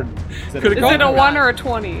 Oh Lord. Could've Is gone. it a 1 or a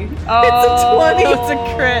 20? It's a 20. It's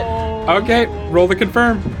a crit. Okay, roll to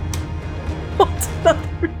confirm. What's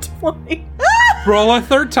another 20? Roll a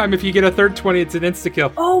third time. If you get a third 20, it's an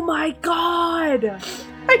insta-kill. Oh my god!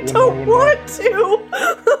 I don't want to.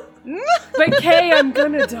 But Kay, I'm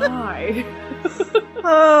gonna die.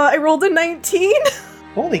 I rolled a 19.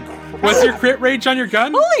 Holy crap. What's your crit range on your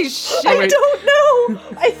gun? Holy shit! Oh, I wait. don't know.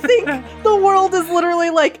 I think the world is literally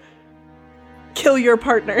like, kill your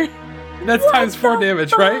partner. That's times 4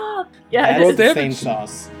 damage, right? Yeah. Roll it is. damage. Same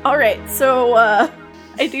sauce. All right. So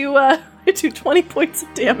I do 20 points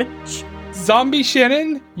of damage. Zombie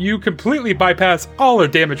Shannon, you completely bypass all her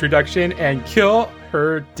damage reduction and kill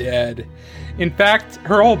her dead. In fact,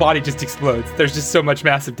 her whole body just explodes. There's just so much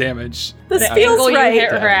massive damage. This The feels angle right. you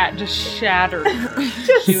hit her at just shattered.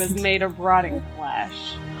 She was made of rotting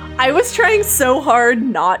flesh. I was trying so hard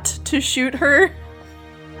not to shoot her.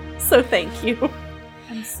 So thank you.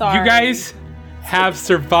 I'm sorry. You guys have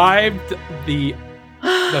survived the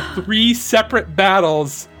 3 separate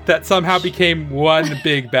battles that somehow became one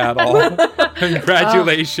big battle.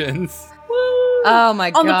 Congratulations. Oh my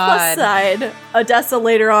god. On the plus side, Odessa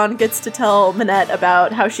later on gets to tell Minette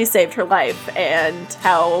about how she saved her life and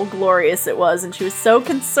how glorious it was, and she was so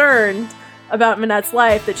concerned about Minette's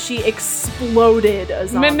life that she exploded a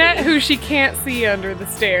zombie. Minette, who she can't see under the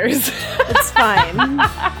stairs. It's fine.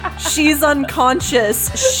 She's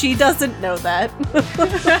unconscious. She doesn't know that.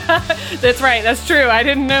 That's right, that's true. I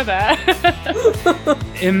didn't know that.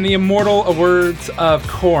 In the immortal words of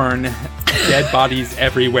Korn, dead bodies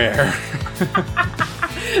everywhere.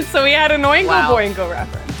 So we had an Oingo Wow. Boingo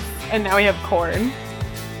reference. And now we have corn.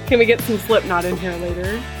 Can we get some Slipknot in here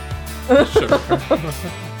later? Sure.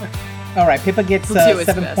 All right, Pippa gets We'll do his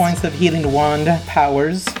 7 best. points of healing wand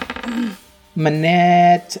powers.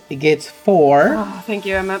 Manette gets 4. Oh, thank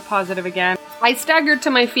you. I'm at positive again. I staggered to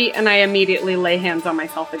my feet and I immediately lay hands on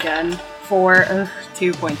myself again for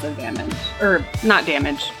 2 points of damage. Or, not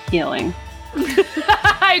damage, healing.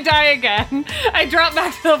 I die again. I drop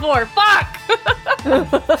back to the floor. Fuck!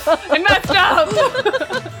 I messed up!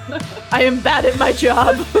 I am bad at my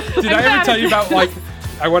job. Did I ever tell you about, like,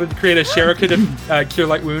 I wanted to create a shuriken to cure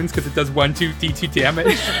light wounds because it does 1, 2, D2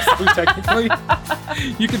 damage. So technically,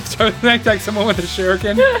 you can attack someone with a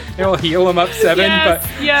shuriken, and it'll heal them up 7. Yes,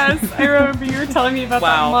 But yes. I remember you were telling me about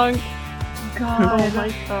Wow. that monk. God. Oh my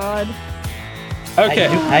god. okay,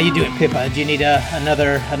 How you doing, Pippa? Do you need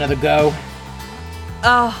another go?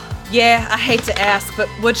 Oh, yeah, I hate to ask, but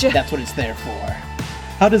would you? That's what it's there for.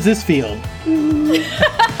 How does this feel?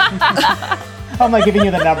 I'm like giving you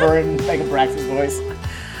the number in like Brax's voice.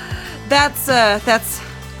 That's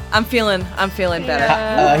I'm feeling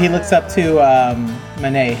better. He looks up to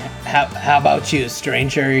Monet. How about you,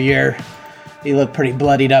 stranger? You look pretty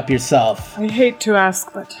bloodied up yourself. I hate to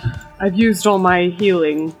ask, but I've used all my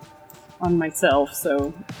healing on myself,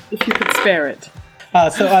 so if you could spare it.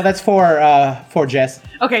 So that's for Jess.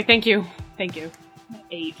 Okay, thank you. Thank you.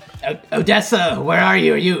 8. Odessa, where are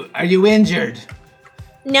you? Are you injured?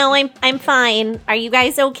 No, I'm fine. Are you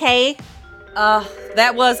guys okay?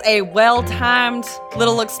 That was a well-timed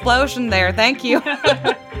little explosion there. Thank you.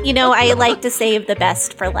 You know, I like to save the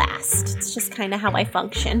best for last. It's just kind of how I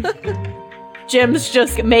function. Jim's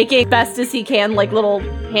just making best as he can, like little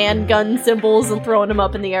handgun symbols and throwing them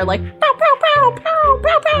up in the air like pow pow pow pow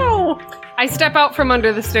pow pow. I step out from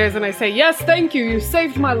under the stairs and I say, yes, thank you. You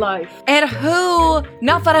saved my life. And who?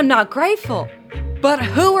 Not that I'm not grateful, but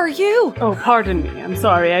who are you? Oh, pardon me. I'm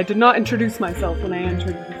sorry. I did not introduce myself when I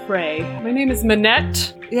entered the fray. My name is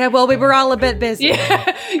Minette. Yeah, well, we were all a bit busy.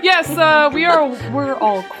 Yeah, yes, we're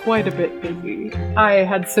all quite a bit busy. I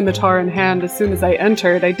had scimitar in hand as soon as I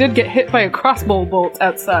entered. I did get hit by a crossbow bolt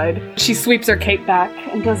outside. She sweeps her cape back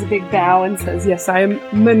and does a big bow and says, yes, I am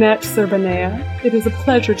Minette Serbanea. It is a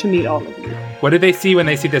pleasure to meet all of you. what do they see when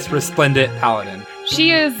they see this resplendent paladin?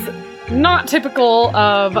 She is not typical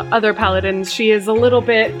of other paladins. She is a little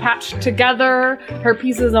bit patched together. Her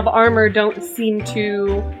pieces of armor don't seem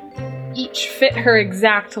to each fit her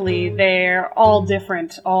exactly. They're all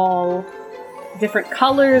different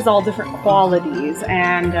colors, all different qualities,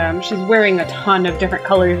 and she's wearing a ton of different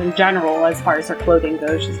colors in general as far as her clothing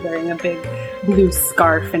goes. She's wearing a big blue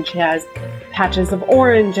scarf, and she has patches of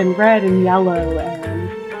orange and red and yellow,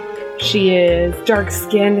 and she is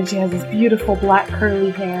dark-skinned, and she has this beautiful black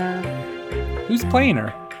curly hair. Who's playing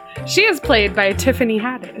her? She is played by Tiffany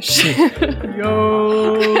Haddish.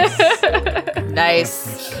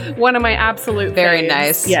 Nice. One of my absolute Very faves.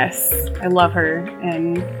 nice. Yes, I love her,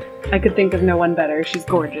 and I could think of no one better. She's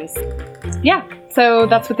gorgeous. Yeah, so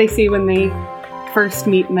that's what they see when they first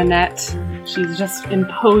meet Minette. She's just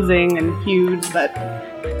imposing and huge, but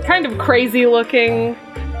kind of crazy looking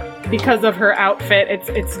because of her outfit.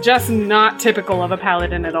 It's just not typical of a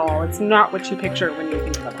paladin at all. It's not what you picture when you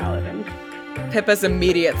think of a paladin. Pippa's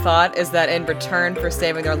immediate thought is that in return for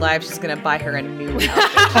saving their lives, she's going to buy her a new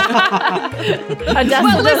outfit.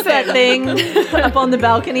 Adessa does that thing up on the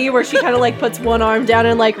balcony where she kind of like puts one arm down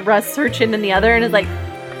and like rests her chin in the other and is like,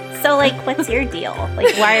 So, like, what's your deal?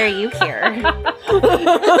 Like, why are you here?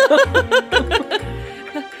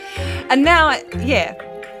 And now, yeah.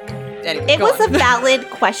 Anyway, It go was on. a valid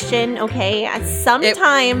question, okay?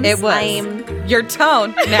 Sometimes It was. Your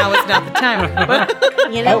tone, now is not the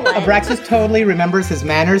time. you know Oh, what? Abraxas totally remembers his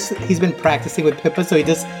manners. He's been practicing with Pippa, so he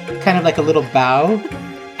just kind of like a little bow.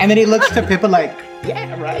 And then he looks to Pippa like,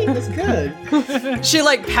 yeah, right, that's good. She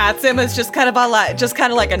like pats him. It's just kind of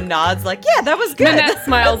like a nods, like, yeah, that was good. Nanette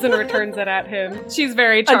smiles and returns it at him. She's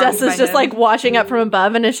very charmed Odessa's by just him. like watching up from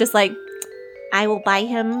above and it's just like, I will buy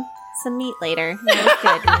him some meat later. That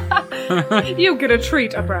was good. You get a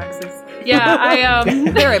treat, Abraxas. Yeah, I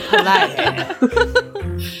Very polite.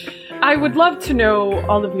 I would love to know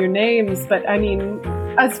all of your names, but I mean,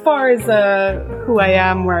 as far as who I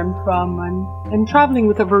am, where I'm from, I'm traveling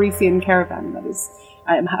with a Varisian caravan. That is,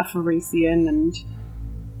 I am half Varisian, and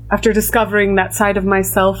after discovering that side of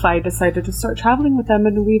myself, I decided to start traveling with them,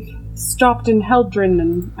 and we've stopped in Heldrin,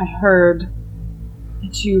 and I heard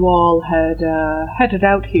that you all had headed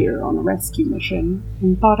out here on a rescue mission,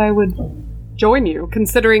 and thought I would join you,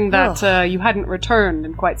 considering that you hadn't returned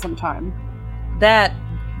in quite some time. That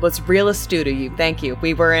was real astute of you. Thank you.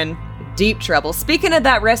 We were in deep trouble. Speaking of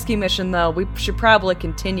that rescue mission, though, we should probably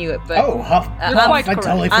continue it. But quite I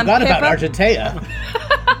totally correct. forgot about Pippa. Argentea.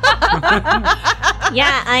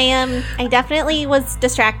 Yeah, I definitely was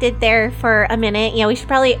distracted there for a minute. Yeah, we should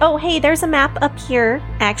probably... Oh, hey, there's a map up here,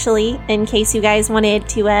 actually, in case you guys wanted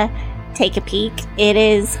to take a peek. It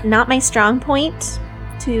is not my strong point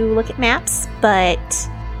to look at maps, but...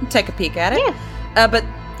 take a peek at it. Yeah. But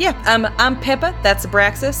yeah, I'm Pippa. That's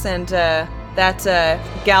Abraxas, and that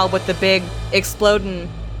gal with the big exploding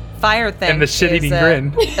fire thing And the shit-eating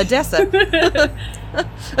grin. Odessa.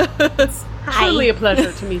 Hi. Truly a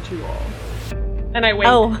pleasure to meet you all. And I wait.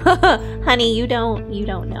 Oh, honey, you don't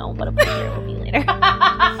know what a pleasure it will be later.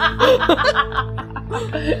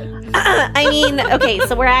 I mean, okay,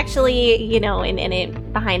 so we're actually,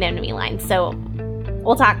 in behind enemy lines, so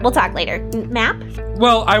we'll talk later. Map?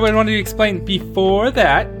 Well, I would want to explain before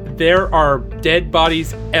that, there are dead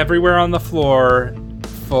bodies everywhere on the floor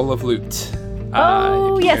full of loot.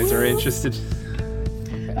 Oh, if you yes. guys are interested.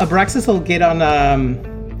 Abraxas will get on,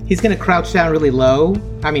 he's going to crouch down really low.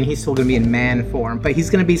 I mean, he's still going to be in man form, but he's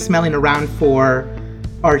going to be smelling around for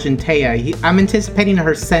Argentea. I'm anticipating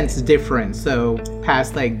her scent's different, so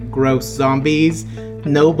past, like, gross zombies,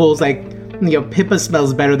 nobles, like, Pippa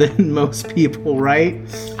smells better than most people, right?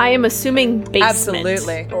 I am assuming basement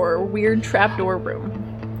Absolutely. or weird trapdoor room.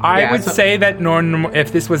 I would say that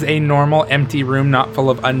if this was a normal empty room not full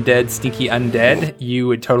of undead, stinky undead, you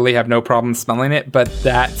would totally have no problem smelling it, but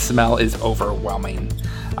that smell is overwhelming.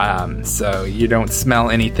 So you don't smell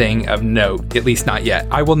anything of note, at least not yet.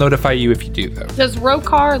 I will notify you if you do, though. Does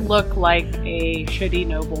Rokar look like a shitty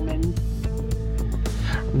nobleman?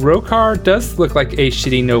 Rokar does look like a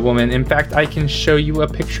shitty nobleman. In fact, I can show you a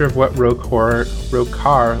picture of what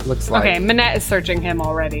Rokar looks like. Okay, Minette is searching him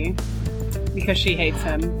already because she hates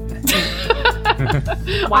him.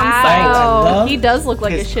 Wow. He does look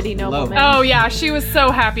like a his shitty clothes. nobleman. Oh yeah, she was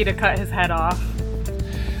so happy to cut his head off.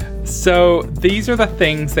 So these are the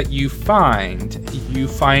things that you find. You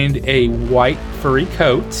find a white furry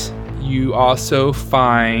coat. You also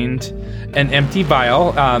find an empty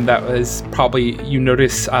vial that was probably, you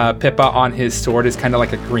notice Pippa on his sword is kind of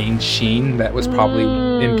like a green sheen that was probably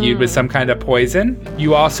imbued with some kind of poison.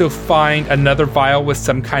 You also find another vial with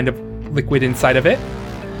some kind of liquid inside of it.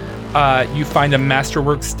 You find a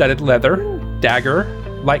masterwork studded leather dagger,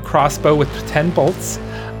 light crossbow with 10 bolts,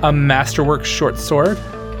 a masterwork short sword,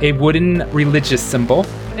 a wooden religious symbol.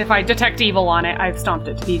 If I detect evil on it, I've stomped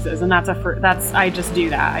it to pieces, and I just do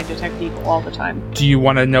that. I detect evil all the time. Do you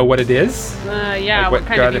want to know what it is? Yeah. Like What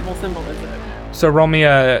kind got of it? evil symbol is it? So roll me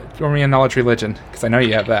a knowledge religion, because I know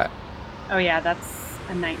you have that. Oh yeah, that's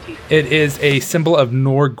a 19. It is a symbol of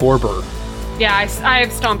Nor Gorber. Yeah,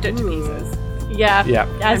 I've stomped it to pieces. Yeah, Yeah.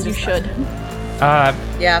 as you should.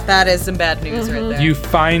 Yeah, that is some bad news right there. You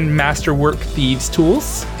find masterwork thieves'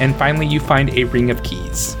 tools, and finally you find a ring of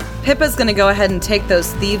keys. Pippa's gonna go ahead and take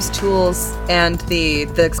those thieves' tools and the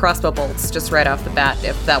crossbow bolts just right off the bat,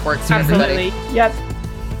 if that works for everybody. Absolutely. Yep.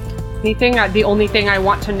 The only thing I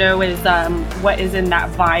want to know is what is in that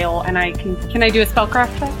vial, and can I do a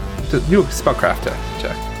spellcraft check? do a spellcraft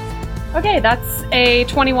check. Okay, that's a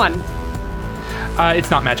 21. It's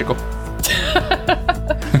not magical.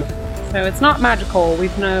 So it's not magical.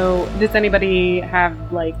 Does anybody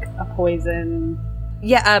have like a poison?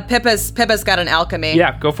 Yeah, Pippa's got an alchemy.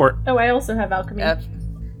 Yeah, go for it. Oh, I also have alchemy.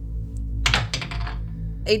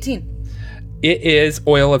 18. It is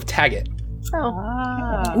oil of Taggett.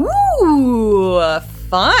 Ooh,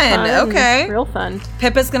 fun. Okay. Real fun.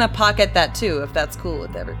 Pippa's gonna pocket that too, if that's cool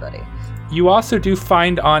with everybody. You also do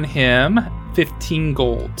find on him 15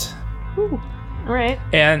 gold. Ooh. All right.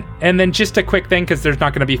 And then just a quick thing, because you're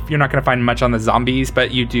not gonna find much on the zombies,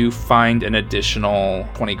 but you do find an additional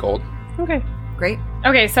 20 gold. Okay. Great.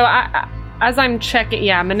 Okay, so as I'm checking,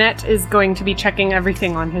 Manette is going to be checking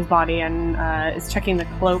everything on his body and is checking the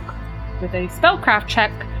cloak with a spellcraft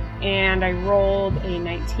check, and I rolled a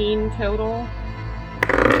 19 total.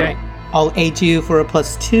 Okay. I'll aid you for a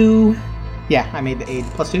 +2. Yeah, I made the aid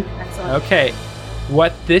 +2. Excellent. Okay.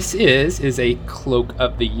 What this is a cloak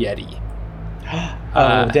of the Yeti.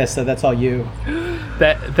 Odessa, that's all you.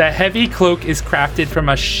 The heavy cloak is crafted from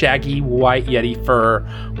a shaggy white Yeti fur.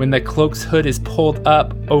 When the cloak's hood is pulled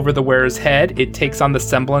up over the wearer's head, it takes on the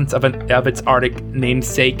semblance of its Arctic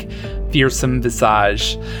namesake, fearsome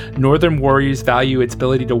visage. Northern warriors value its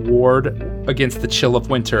ability to ward against the chill of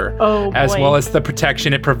winter, as well as the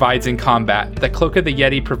protection it provides in combat. The Cloak of the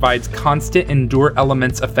Yeti provides constant endure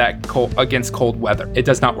elements effect against cold weather. It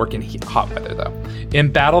does not work in hot weather, though. In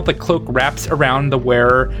battle, the cloak wraps around the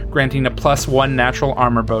wearer, granting a +1 natural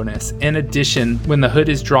armor bonus. In addition, when the hood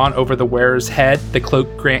is drawn over the wearer's head, the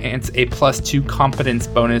cloak grants a +2 competence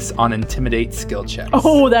bonus on intimidate skill checks.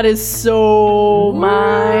 Oh, that is so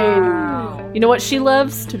mine. You know what she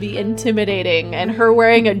loves? To be intimidating, and her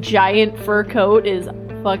wearing a giant fur coat is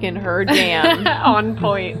fucking her jam. On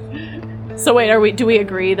point. So wait, do we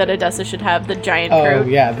agree that Odessa should have the giant coat? Oh,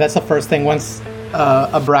 yeah, that's the first thing. Once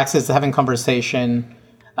Abraxas is having conversation,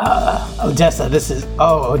 Odessa, this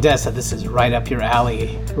is right up your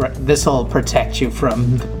alley. This'll protect you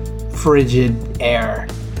from frigid air.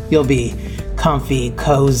 You'll be comfy,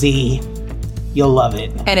 cozy. You'll love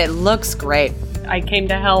it. And it looks great. I came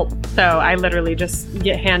to help, so I literally just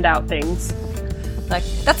hand out things. Like,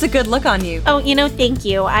 that's a good look on you. Oh, thank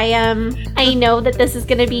you. I know that this is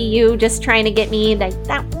gonna be you just trying to get me like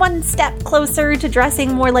that one step closer to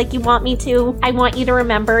dressing more like you want me to. I want you to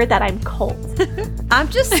remember that I'm cold. I'm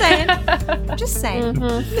just saying.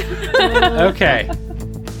 Okay.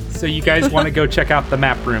 So you guys want to go check out the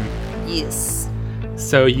map room? Yes.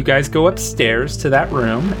 So you guys go upstairs to that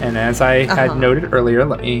room, and as I had noted earlier,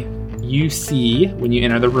 you see when you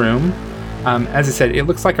enter the room, as I said, it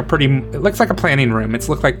looks like a planning room. It's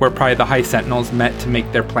looked like where probably the High Sentinels met to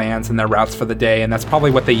make their plans and their routes for the day, and that's probably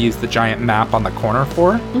what they used the giant map on the corner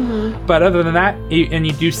for. Mm-hmm. But other than that, and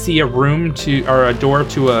you do see a door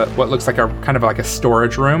to what looks like a kind of like a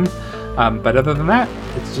storage room. But other than that,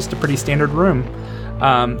 it's just a pretty standard room.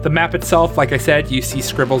 The map itself, like I said, you see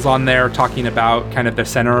scribbles on there talking about kind of the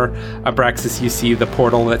center. Abraxas, you see the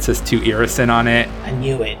portal that says to Irison on it. I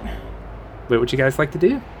knew it. What would you guys like to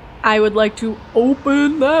do? I would like to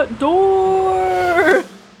open that door.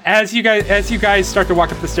 As you guys start to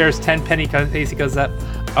walk up the stairs, Tenpenny Pacey goes up.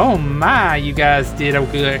 Oh my, you guys did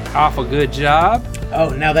awful good job. Oh,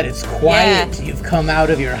 now that it's quiet, you've come out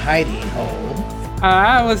of your hiding hole.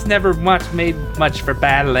 I was never made much for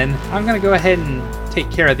battling. I'm gonna go ahead and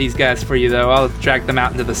take care of these guys for you, though. I'll drag them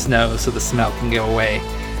out into the snow so the smell can go away.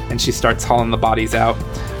 And she starts hauling the bodies out.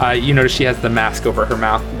 You notice she has the mask over her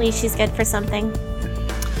mouth. At least she's good for something.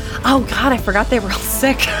 Oh God, I forgot they were all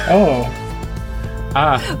sick. Oh.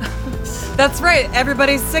 That's right.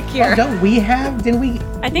 Everybody's sick here. Didn't we?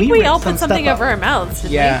 I think we all put something over our mouths,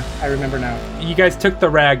 didn't we? I remember now. You guys took the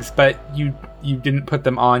rags, but you didn't put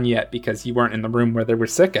them on yet because you weren't in the room where they were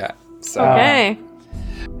sick at. So. Okay.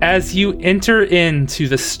 As you enter into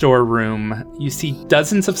the storeroom, you see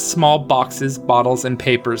dozens of small boxes, bottles, and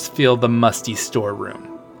papers fill the musty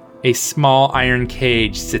storeroom. A small iron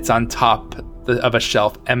cage sits on top of a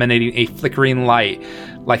shelf, emanating a flickering light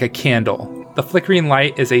like a candle. The flickering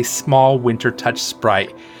light is a small winter touch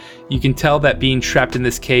sprite. You can tell that being trapped in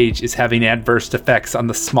this cage is having adverse effects on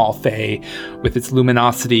the small fae, with its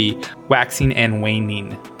luminosity waxing and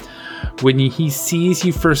waning. When he sees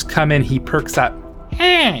you first come in, he perks up.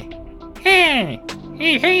 Hey,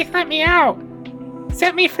 let me out.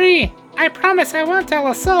 Set me free. I promise I won't tell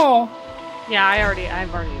a soul. Yeah,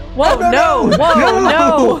 I've already. Whoa, no.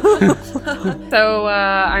 So,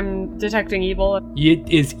 I'm detecting evil. It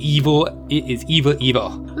is evil. Evil.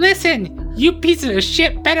 Listen, you pieces of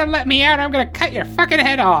shit better let me out. I'm gonna cut your fucking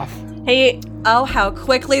head off. Hey, Oh, how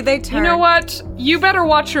quickly they turn. You know what? You better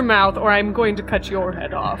watch your mouth or I'm going to cut your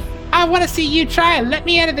head off. I want to see you try and let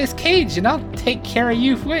me out of this cage, and I'll take care of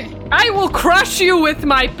you. I will crush you with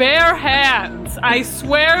my bare hands. I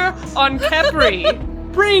swear on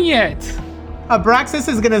Kepri. Bring it. Abraxas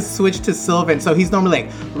is gonna switch to Sylvan, so he's normally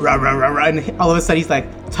like rah rah rah rah, and all of a sudden he's like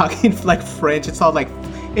talking like French. It's all like,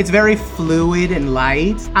 it's very fluid and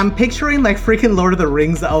light. I'm picturing like freaking Lord of the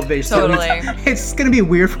Rings Elvish. Totally. So it's gonna be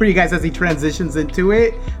weird for you guys as he transitions into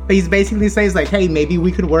it. But he's basically says like, hey, maybe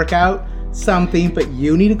we could work out something, but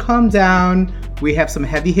you need to calm down. We have some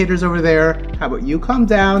heavy hitters over there. How about you calm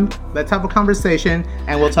down? Let's have a conversation,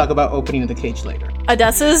 and we'll talk about opening the cage later.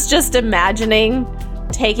 Odessa's just imagining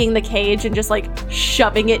taking the cage and just like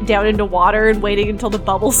shoving it down into water and waiting until the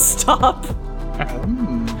bubbles stop.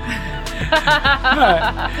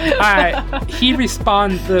 He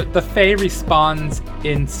responds, the Fae responds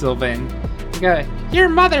in Sylvan. Your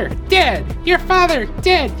mother, dead. Your father,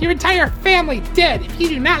 dead. Your entire family, dead. If you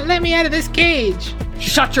do not let me out of this cage.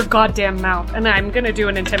 Shut your goddamn mouth. And I'm gonna do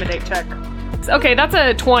an intimidate check. Okay, that's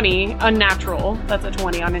a 20, unnatural. That's a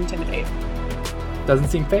 20 on intimidate. Doesn't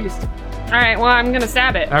seem phased. Alright, well, I'm gonna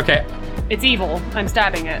stab it. Okay. It's evil. I'm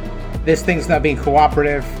stabbing it. This thing's not being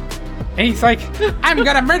cooperative. And he's like, I'm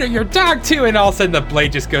gonna murder your dog too. And all of a sudden the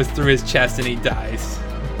blade just goes through his chest and he dies.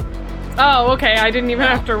 Oh, okay, I didn't even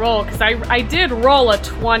have to roll, because I did roll a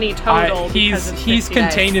 20 total. He's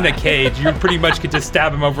contained in a cage. You pretty much could just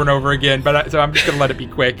stab him over and over again, so I'm just gonna let it be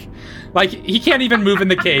quick. Like, he can't even move in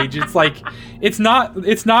the cage. It's like, it's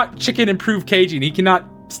not chicken improved caging. He cannot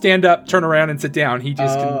stand up, turn around, and sit down. He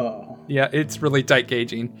just can. Yeah, it's really tight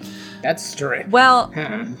caging. That's strict. Well,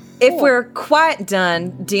 if we're quite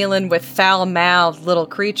done dealing with foul-mouthed little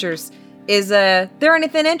creatures, is there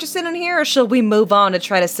anything interesting in here, or shall we move on to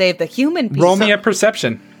try to save the human people? Roll me a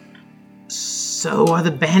perception. So are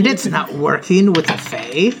the bandits not working with the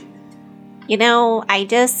Fae? You know, I'm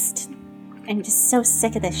just so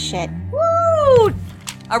sick of this shit. Woo!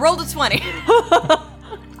 I rolled a 20.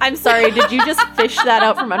 I'm sorry, did you just fish that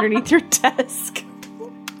out from underneath your desk?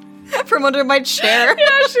 From under my chair.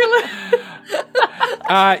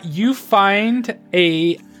 You find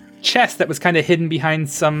a chest that was kind of hidden behind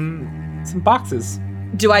some boxes.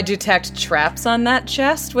 Do I detect traps on that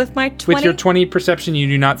chest with my 20? With your 20 perception, you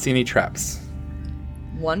do not see any traps.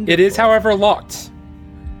 Wonderful. It is, however, locked.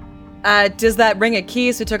 Does that ring a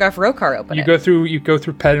key so we took off Rokar open You it? go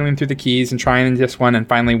through pedaling through the keys and trying this one, and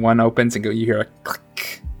finally one opens and you hear a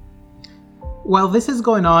click. While this is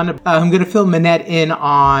going on, I'm going to fill Minette in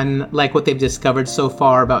on like what they've discovered so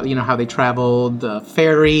far about, how they traveled, the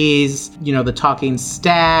fairies, the talking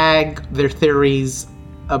stag, their theories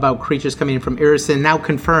about creatures coming in from Irison, now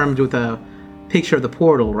confirmed with a picture of the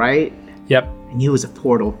portal, right? Yep. I knew it was a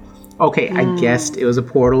portal. Okay, I guessed it was a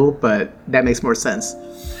portal, but that makes more sense.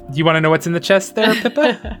 Do you want to know what's in the chest there,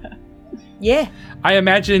 Pippa? Yeah. I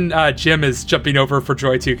imagine Jim is jumping over for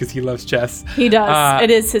joy too because he loves chess. He does.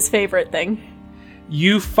 It is his favorite thing.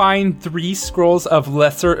 You find 3 scrolls of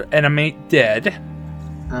Lesser Animate Dead.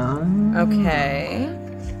 Okay.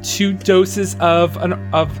 2 doses of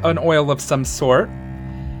an oil of some sort.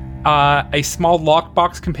 A small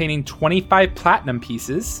lockbox containing 25 platinum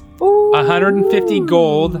pieces. Ooh. 150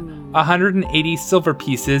 gold, 180 silver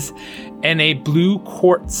pieces, and a blue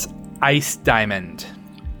quartz ice diamond.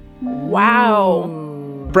 Wow.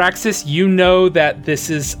 Braxis, you know that this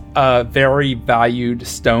is a very valued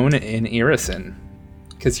stone in Irison,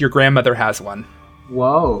 because your grandmother has one.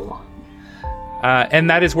 Whoa. And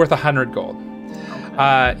that is worth 100 gold.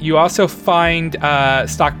 You also find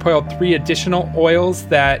stockpiled 3 additional oils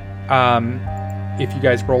that, if you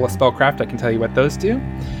guys roll a spellcraft, I can tell you what those do.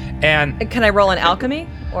 And Can I roll an alchemy?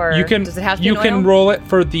 Or does it have to be you an can oil? roll it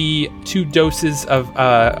for the 2 doses of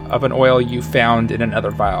an oil you found in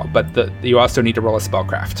another vial, but you also need to roll a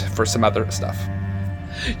spellcraft for some other stuff.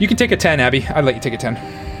 You can take a 10, Abby. I'd let you take a 10.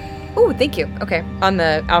 Ooh, thank you. Okay. On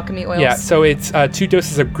the alchemy oils? Yeah, so it's 2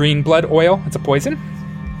 doses of green blood oil. It's a poison.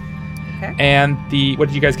 Okay. And what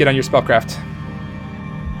did you guys get on your spellcraft?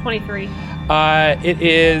 23. It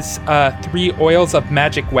is 3 oils of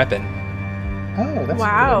magic weapon. Oh, that's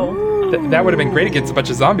Wow. That would have been great against a bunch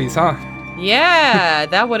of zombies, huh? Yeah,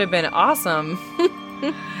 that would have been awesome.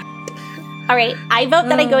 All right, I vote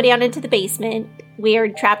that I go down into the basement,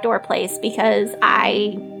 weird trapdoor place, because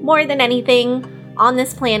more than anything on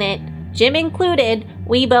this planet, Jim included,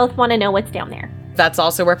 we both want to know what's down there. That's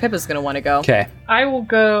also where Pippa's going to want to go. Okay. I will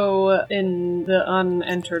go in the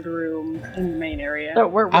unentered room in the main area. So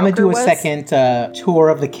where I'm going to do a Roker was? second tour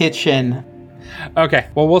of the kitchen. Okay,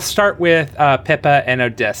 well, we'll start with Pippa and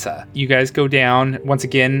Odessa. You guys go down. Once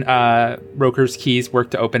again, Roker's keys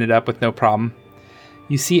work to open it up with no problem.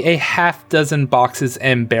 You see a half dozen boxes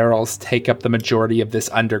and barrels take up the majority of this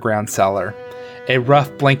underground cellar. A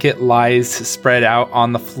rough blanket lies spread out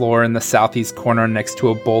on the floor in the southeast corner next to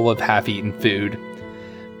a bowl of half-eaten food.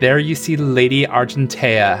 There you see Lady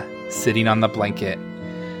Argentea sitting on the blanket.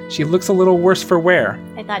 She looks a little worse for wear.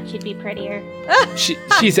 I thought she'd be prettier.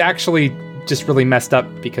 She's actually just really messed up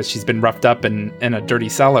because she's been roughed up in a dirty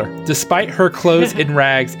cellar. Despite her clothes in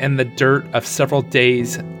rags and the dirt of several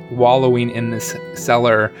days wallowing in this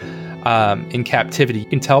cellar in captivity, you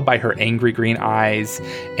can tell by her angry green eyes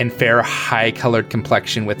and fair high-colored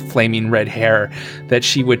complexion with flaming red hair that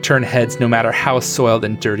she would turn heads no matter how soiled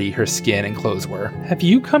and dirty her skin and clothes were. Have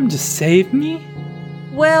you come to save me?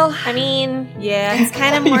 Well, I mean, yeah. it's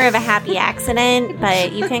kind of more of a happy accident,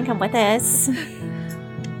 but you can come with us.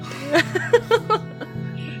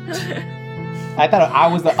 I thought I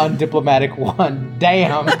was the undiplomatic one.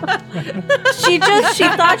 Damn. She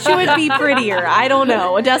thought she would be prettier. I don't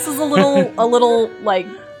know. Odessa's a little like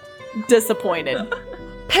disappointed.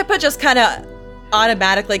 Pippa just kind of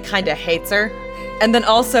automatically kind of hates her. And then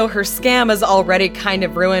also her scam is already kind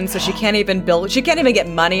of ruined, so she can't even get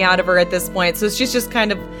money out of her at this point. So she's just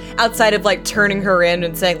kind of outside of like turning her in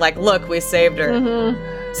and saying like, look, we saved her.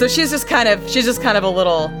 Mm-hmm. So she's just kind of a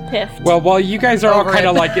little piffed. Well, while you guys are all Over kind it.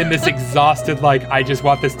 of like in this exhausted, like, I just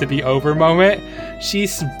want this to be over moment,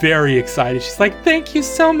 she's very excited. She's like, thank you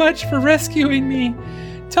so much for rescuing me.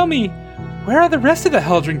 Tell me, where are the rest of the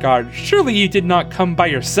Heldren Guard? Surely you did not come by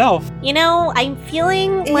yourself. You know, I'm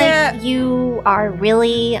feeling like you are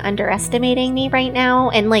really underestimating me right now.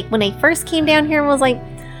 And like when I first came down here, I was like,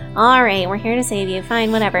 all right, we're here to save you.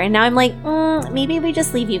 Fine, whatever. And now I'm like, maybe we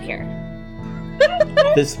just leave you here.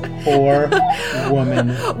 This poor woman.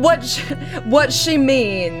 What she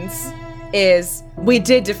means is we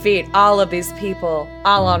did defeat all of these people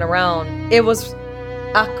all on our own. It was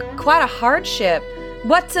quite a hardship.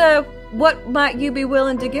 What might you be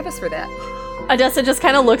willing to give us for that? Odessa just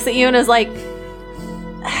kind of looks at you and is like,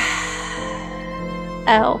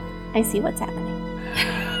 Oh, I see what's happening.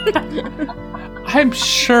 I'm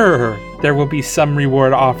sure there will be some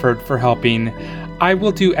reward offered for helping. I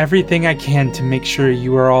will do everything I can to make sure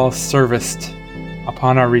you are all serviced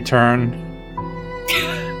upon our return.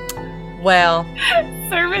 Well,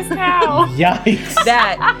 Service now. Yikes.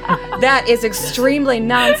 that is extremely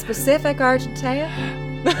non-specific, Argentea.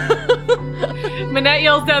 Manette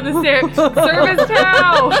yells down the stairs, service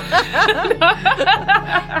now!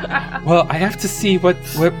 Well, I have to see what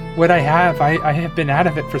I have. I have been out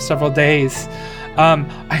of it for several days.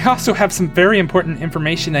 I also have some very important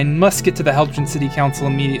information I must get to the Heldren City Council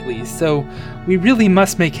immediately, so we really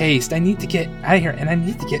must make haste. I need to get out of here, and I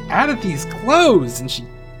need to get out of these clothes. And she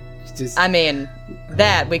just... I mean,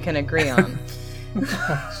 that we can agree on.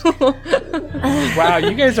 Wow,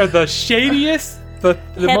 you guys are the shadiest, the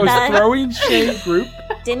most throwing shade group.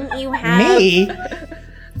 Didn't you have Me?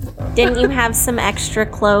 Didn't you have some extra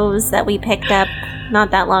clothes that we picked up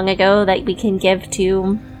not that long ago that we can give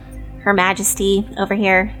to Her Majesty over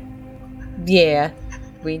here? Yeah,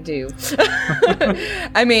 we do.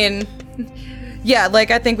 I mean, yeah,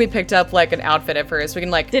 like I think we picked up like an outfit at first. We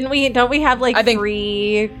can like don't we have like I think-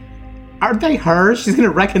 3? Aren't they hers? She's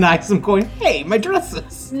gonna recognize them going, hey, my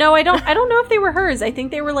dresses. No, I don't know if they were hers. I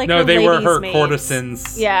think they were like No, her they were ladies' her maids.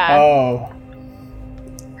 courtesans. Yeah. Oh.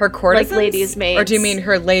 her courtesans, like ladies' maids. or do you mean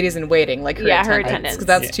her ladies in waiting, like her Yeah, her attendants? attendants. Because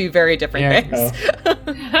that's two very different things.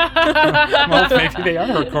 Well, maybe they are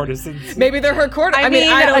her courtesans. Maybe they're her courtesans. I mean,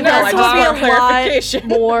 I don't know. I Odessa just would want be a lot clarification.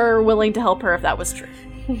 more willing to help her if that was true.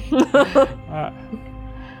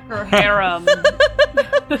 Her harem.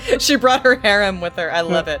 She brought her harem with her. I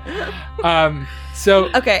love it. So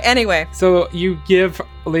Okay. Anyway, So you give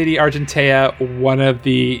Lady Argentea one of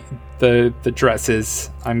the dresses,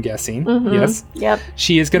 I'm guessing. Yes. Yep.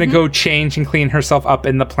 She is going to go change and clean herself up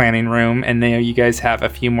in the planning room, and now you guys have a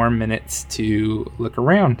few more minutes to look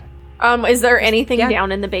around. Is there anything Yeah.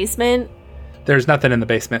 down in the basement? There's nothing in the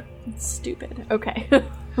basement. Stupid. Okay.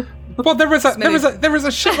 Well, there was a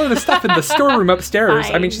shitload of stuff in the storeroom upstairs.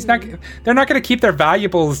 I mean, they're not going to keep their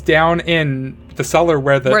valuables down in the cellar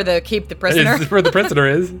where the keep the prisoner. where the prisoner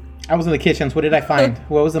is. I was in the kitchens. What did I find?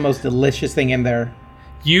 What was the most delicious thing in there?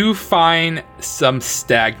 You find some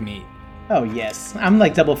stag meat. Oh, yes. I'm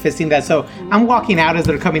like double fisting that. So I'm walking out as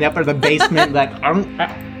they're coming up or the basement. Like,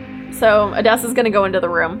 So Odessa's gonna go into the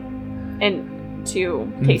room and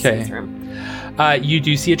to Casey's Okay. room. You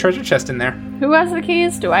do see a treasure chest in there. Who has the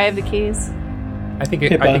keys? Do I have the keys? I think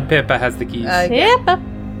Pippa. Pippa has the keys. Pippa.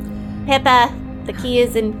 Pippa, the key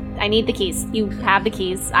is in I need the keys. You have the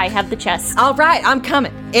keys. I have the chest. All right, I'm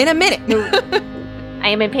coming in a minute. I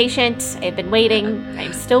am impatient. I've been waiting.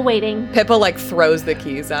 I'm still waiting. Pippa like throws the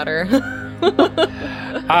keys at her.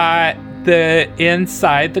 The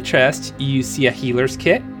inside the chest, you see a healer's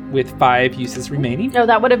kit with 5 uses remaining. Oh,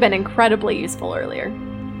 that would have been incredibly useful earlier.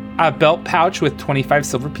 A belt pouch with 25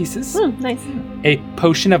 silver pieces. Nice. A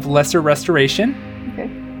potion of lesser restoration. Okay.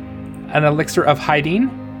 An elixir of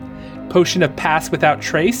hiding. Potion of pass without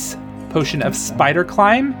trace. Potion of spider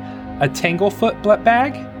climb. A tanglefoot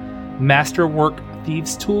bag. Masterwork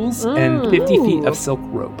thieves tools. And 50 feet of silk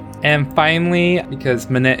rope. And finally, because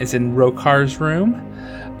Manette is in Rokar's room,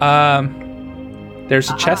 there's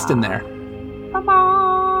a chest in there.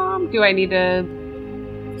 Do I need to...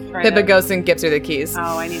 Pippa goes and gives her the keys.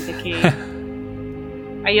 Oh, I need the key.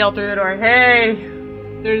 I yell through the door, hey!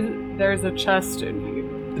 There's a chest in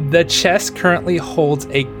here. The chest currently holds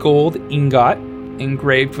a gold ingot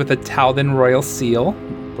engraved with a Talden royal seal,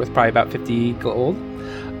 worth probably about 50 gold,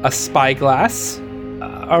 a spyglass,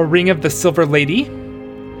 a ring of the Silver Lady,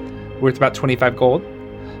 worth about 25 gold,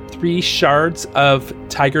 3 shards of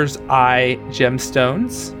Tiger's Eye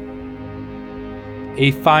gemstones,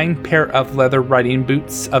 a fine pair of leather riding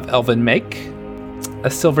boots of elven make, a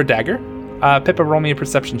silver dagger. Pippa, roll me a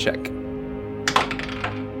perception check.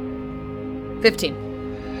 15.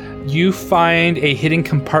 You find a hidden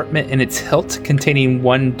compartment in its hilt containing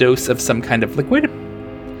 1 dose of some kind of liquid.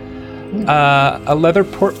 A leather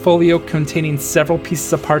portfolio containing several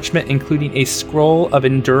pieces of parchment, including a scroll of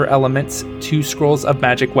Endure Elements, 2 scrolls of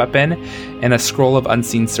Magic Weapon, and a scroll of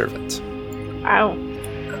Unseen Servant. Wow.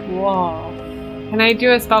 Cool. Can I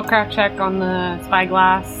do a spellcraft check on the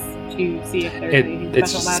spyglass to see if there's anything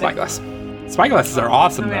It's special just about spyglass. Spyglasses are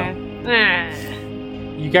awesome, though.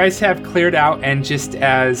 You guys have cleared out, and just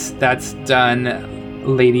as that's done,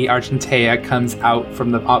 Lady Argentea comes out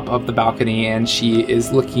from the up of the balcony, and she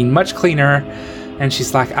is looking much cleaner, and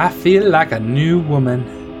she's like, I feel like a new woman.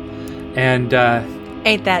 And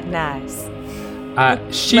Ain't that nice?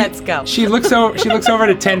 Let's go. She looks over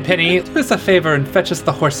to Tenpenny. Do us a favor and fetch us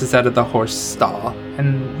the horses out of the horse stall,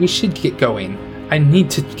 and we should get going. I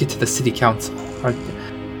need to get to the city council.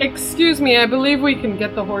 Excuse me, I believe we can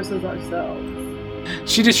get the horses ourselves.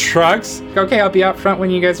 She just shrugs. Okay, I'll be out front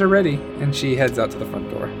when you guys are ready. And she heads out to the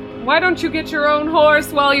front door. Why don't you get your own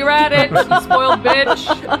horse while you're at it, you spoiled bitch?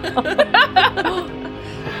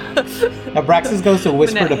 Abraxas goes to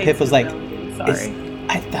whisper to Pippa's like, sorry.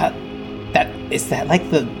 Is that like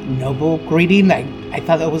the noble greeting? I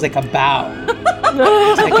thought that was like a bow. Did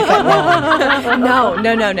I get that wrong?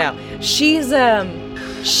 No.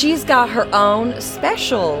 She's got her own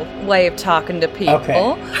special way of talking to people.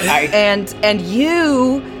 Okay. And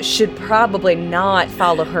you should probably not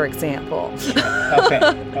follow her example. Okay.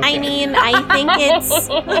 I mean, I think it's...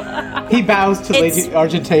 He bows to Lady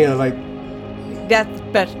Argentea like...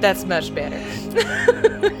 That's much better.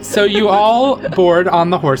 So you all board on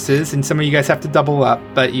the horses, and some of you guys have to double up,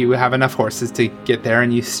 but you have enough horses to get there,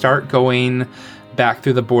 and you start going back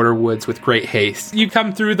through the border woods with great haste. You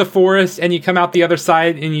come through the forest, and you come out the other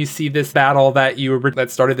side, and you see this battle that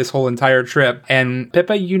started this whole entire trip. And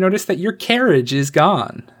Pippa, you notice that your carriage is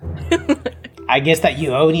gone. I guess that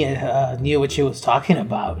Ionia knew what she was talking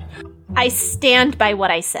about. I stand by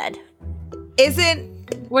what I said.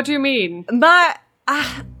 What do you mean?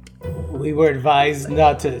 We were advised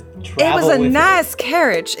not to travel. It was a with nice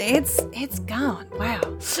carriage. It's gone. Wow.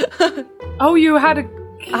 Oh, you had a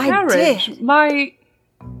carriage. I did.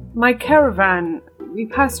 My caravan. We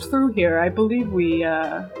passed through here. I believe we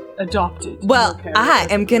adopted. Well, your carriage. I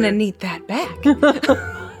am gonna need that back.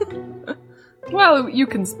 Well, you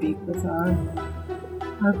can speak with our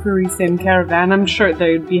Parisian caravan. I'm sure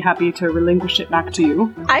they'd be happy to relinquish it back to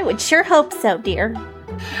you. I would sure hope so, dear.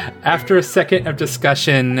 After a second of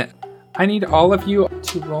discussion, I need all of you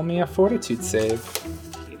to roll me a fortitude save.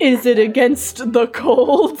 Is it against the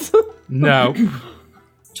cold? No.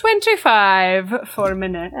 25 for a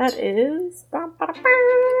minute. That is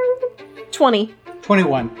 20.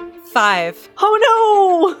 21. 5.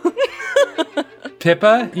 Oh no!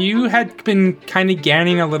 Pippa, you had been kind of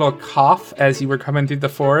gaining a little cough as you were coming through the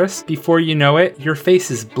forest. Before you know it, your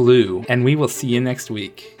face is blue, and we will see you next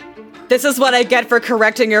week. This is what I get for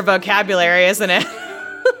correcting your vocabulary, isn't it?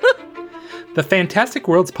 The Fantastic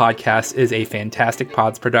Worlds podcast is a Fantastic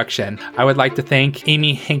Pods production. I would like to thank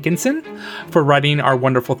Amy Hankinson for writing our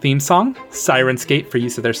wonderful theme song, Sirenscape for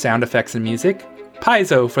use of their sound effects and music,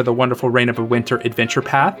 Paizo for the wonderful Reign of a Winter adventure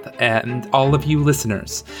path, and all of you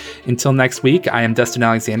listeners. Until next week, I am Dustin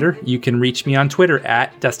Alexander. You can reach me on Twitter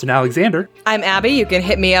at Dustin Alexander. I'm Abby. You can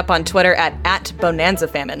hit me up on Twitter at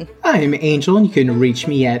BonanzaFamine. I'm Angel, and you can reach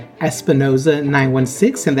me at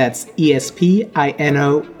Espinoza916, and that's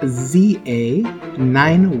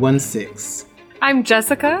ESPINOZA916. I'm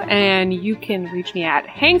Jessica, and you can reach me at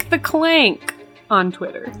Hank the Clank on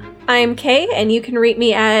Twitter. I'm Kay, and you can reach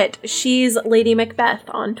me at She's Lady Macbeth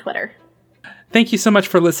on Twitter. Thank you so much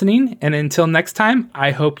for listening, and until next time,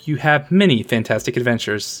 I hope you have many fantastic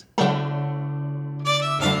adventures.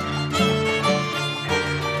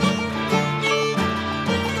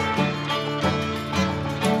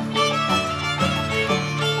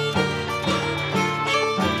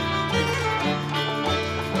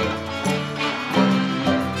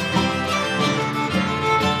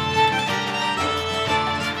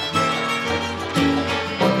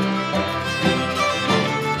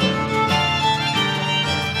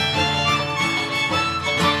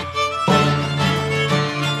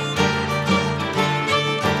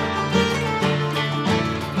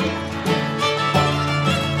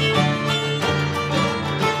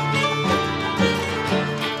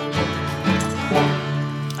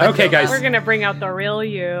 Okay, guys. We're gonna bring out the real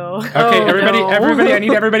you. Okay, everybody, I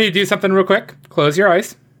need everybody to do something real quick. Close your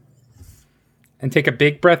eyes. And take a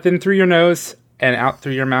big breath in through your nose and out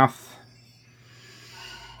through your mouth.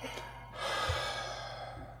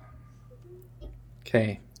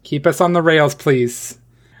 Okay, keep us on the rails, please.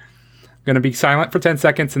 I'm going to be silent for 10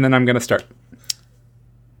 seconds and then I'm going to start.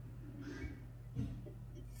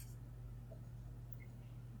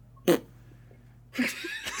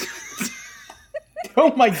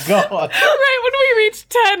 Oh my god. Right when we reached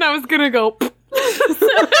 10, I was gonna go.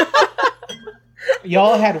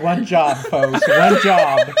 Y'all had one job, folks. One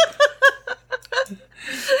job.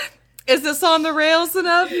 Is this on the rails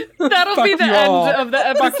enough? That'll be the all. end of the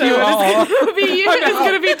episode. Fuck you all. It's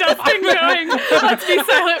gonna be Dustin going, let's be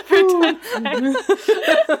silent for 10 seconds.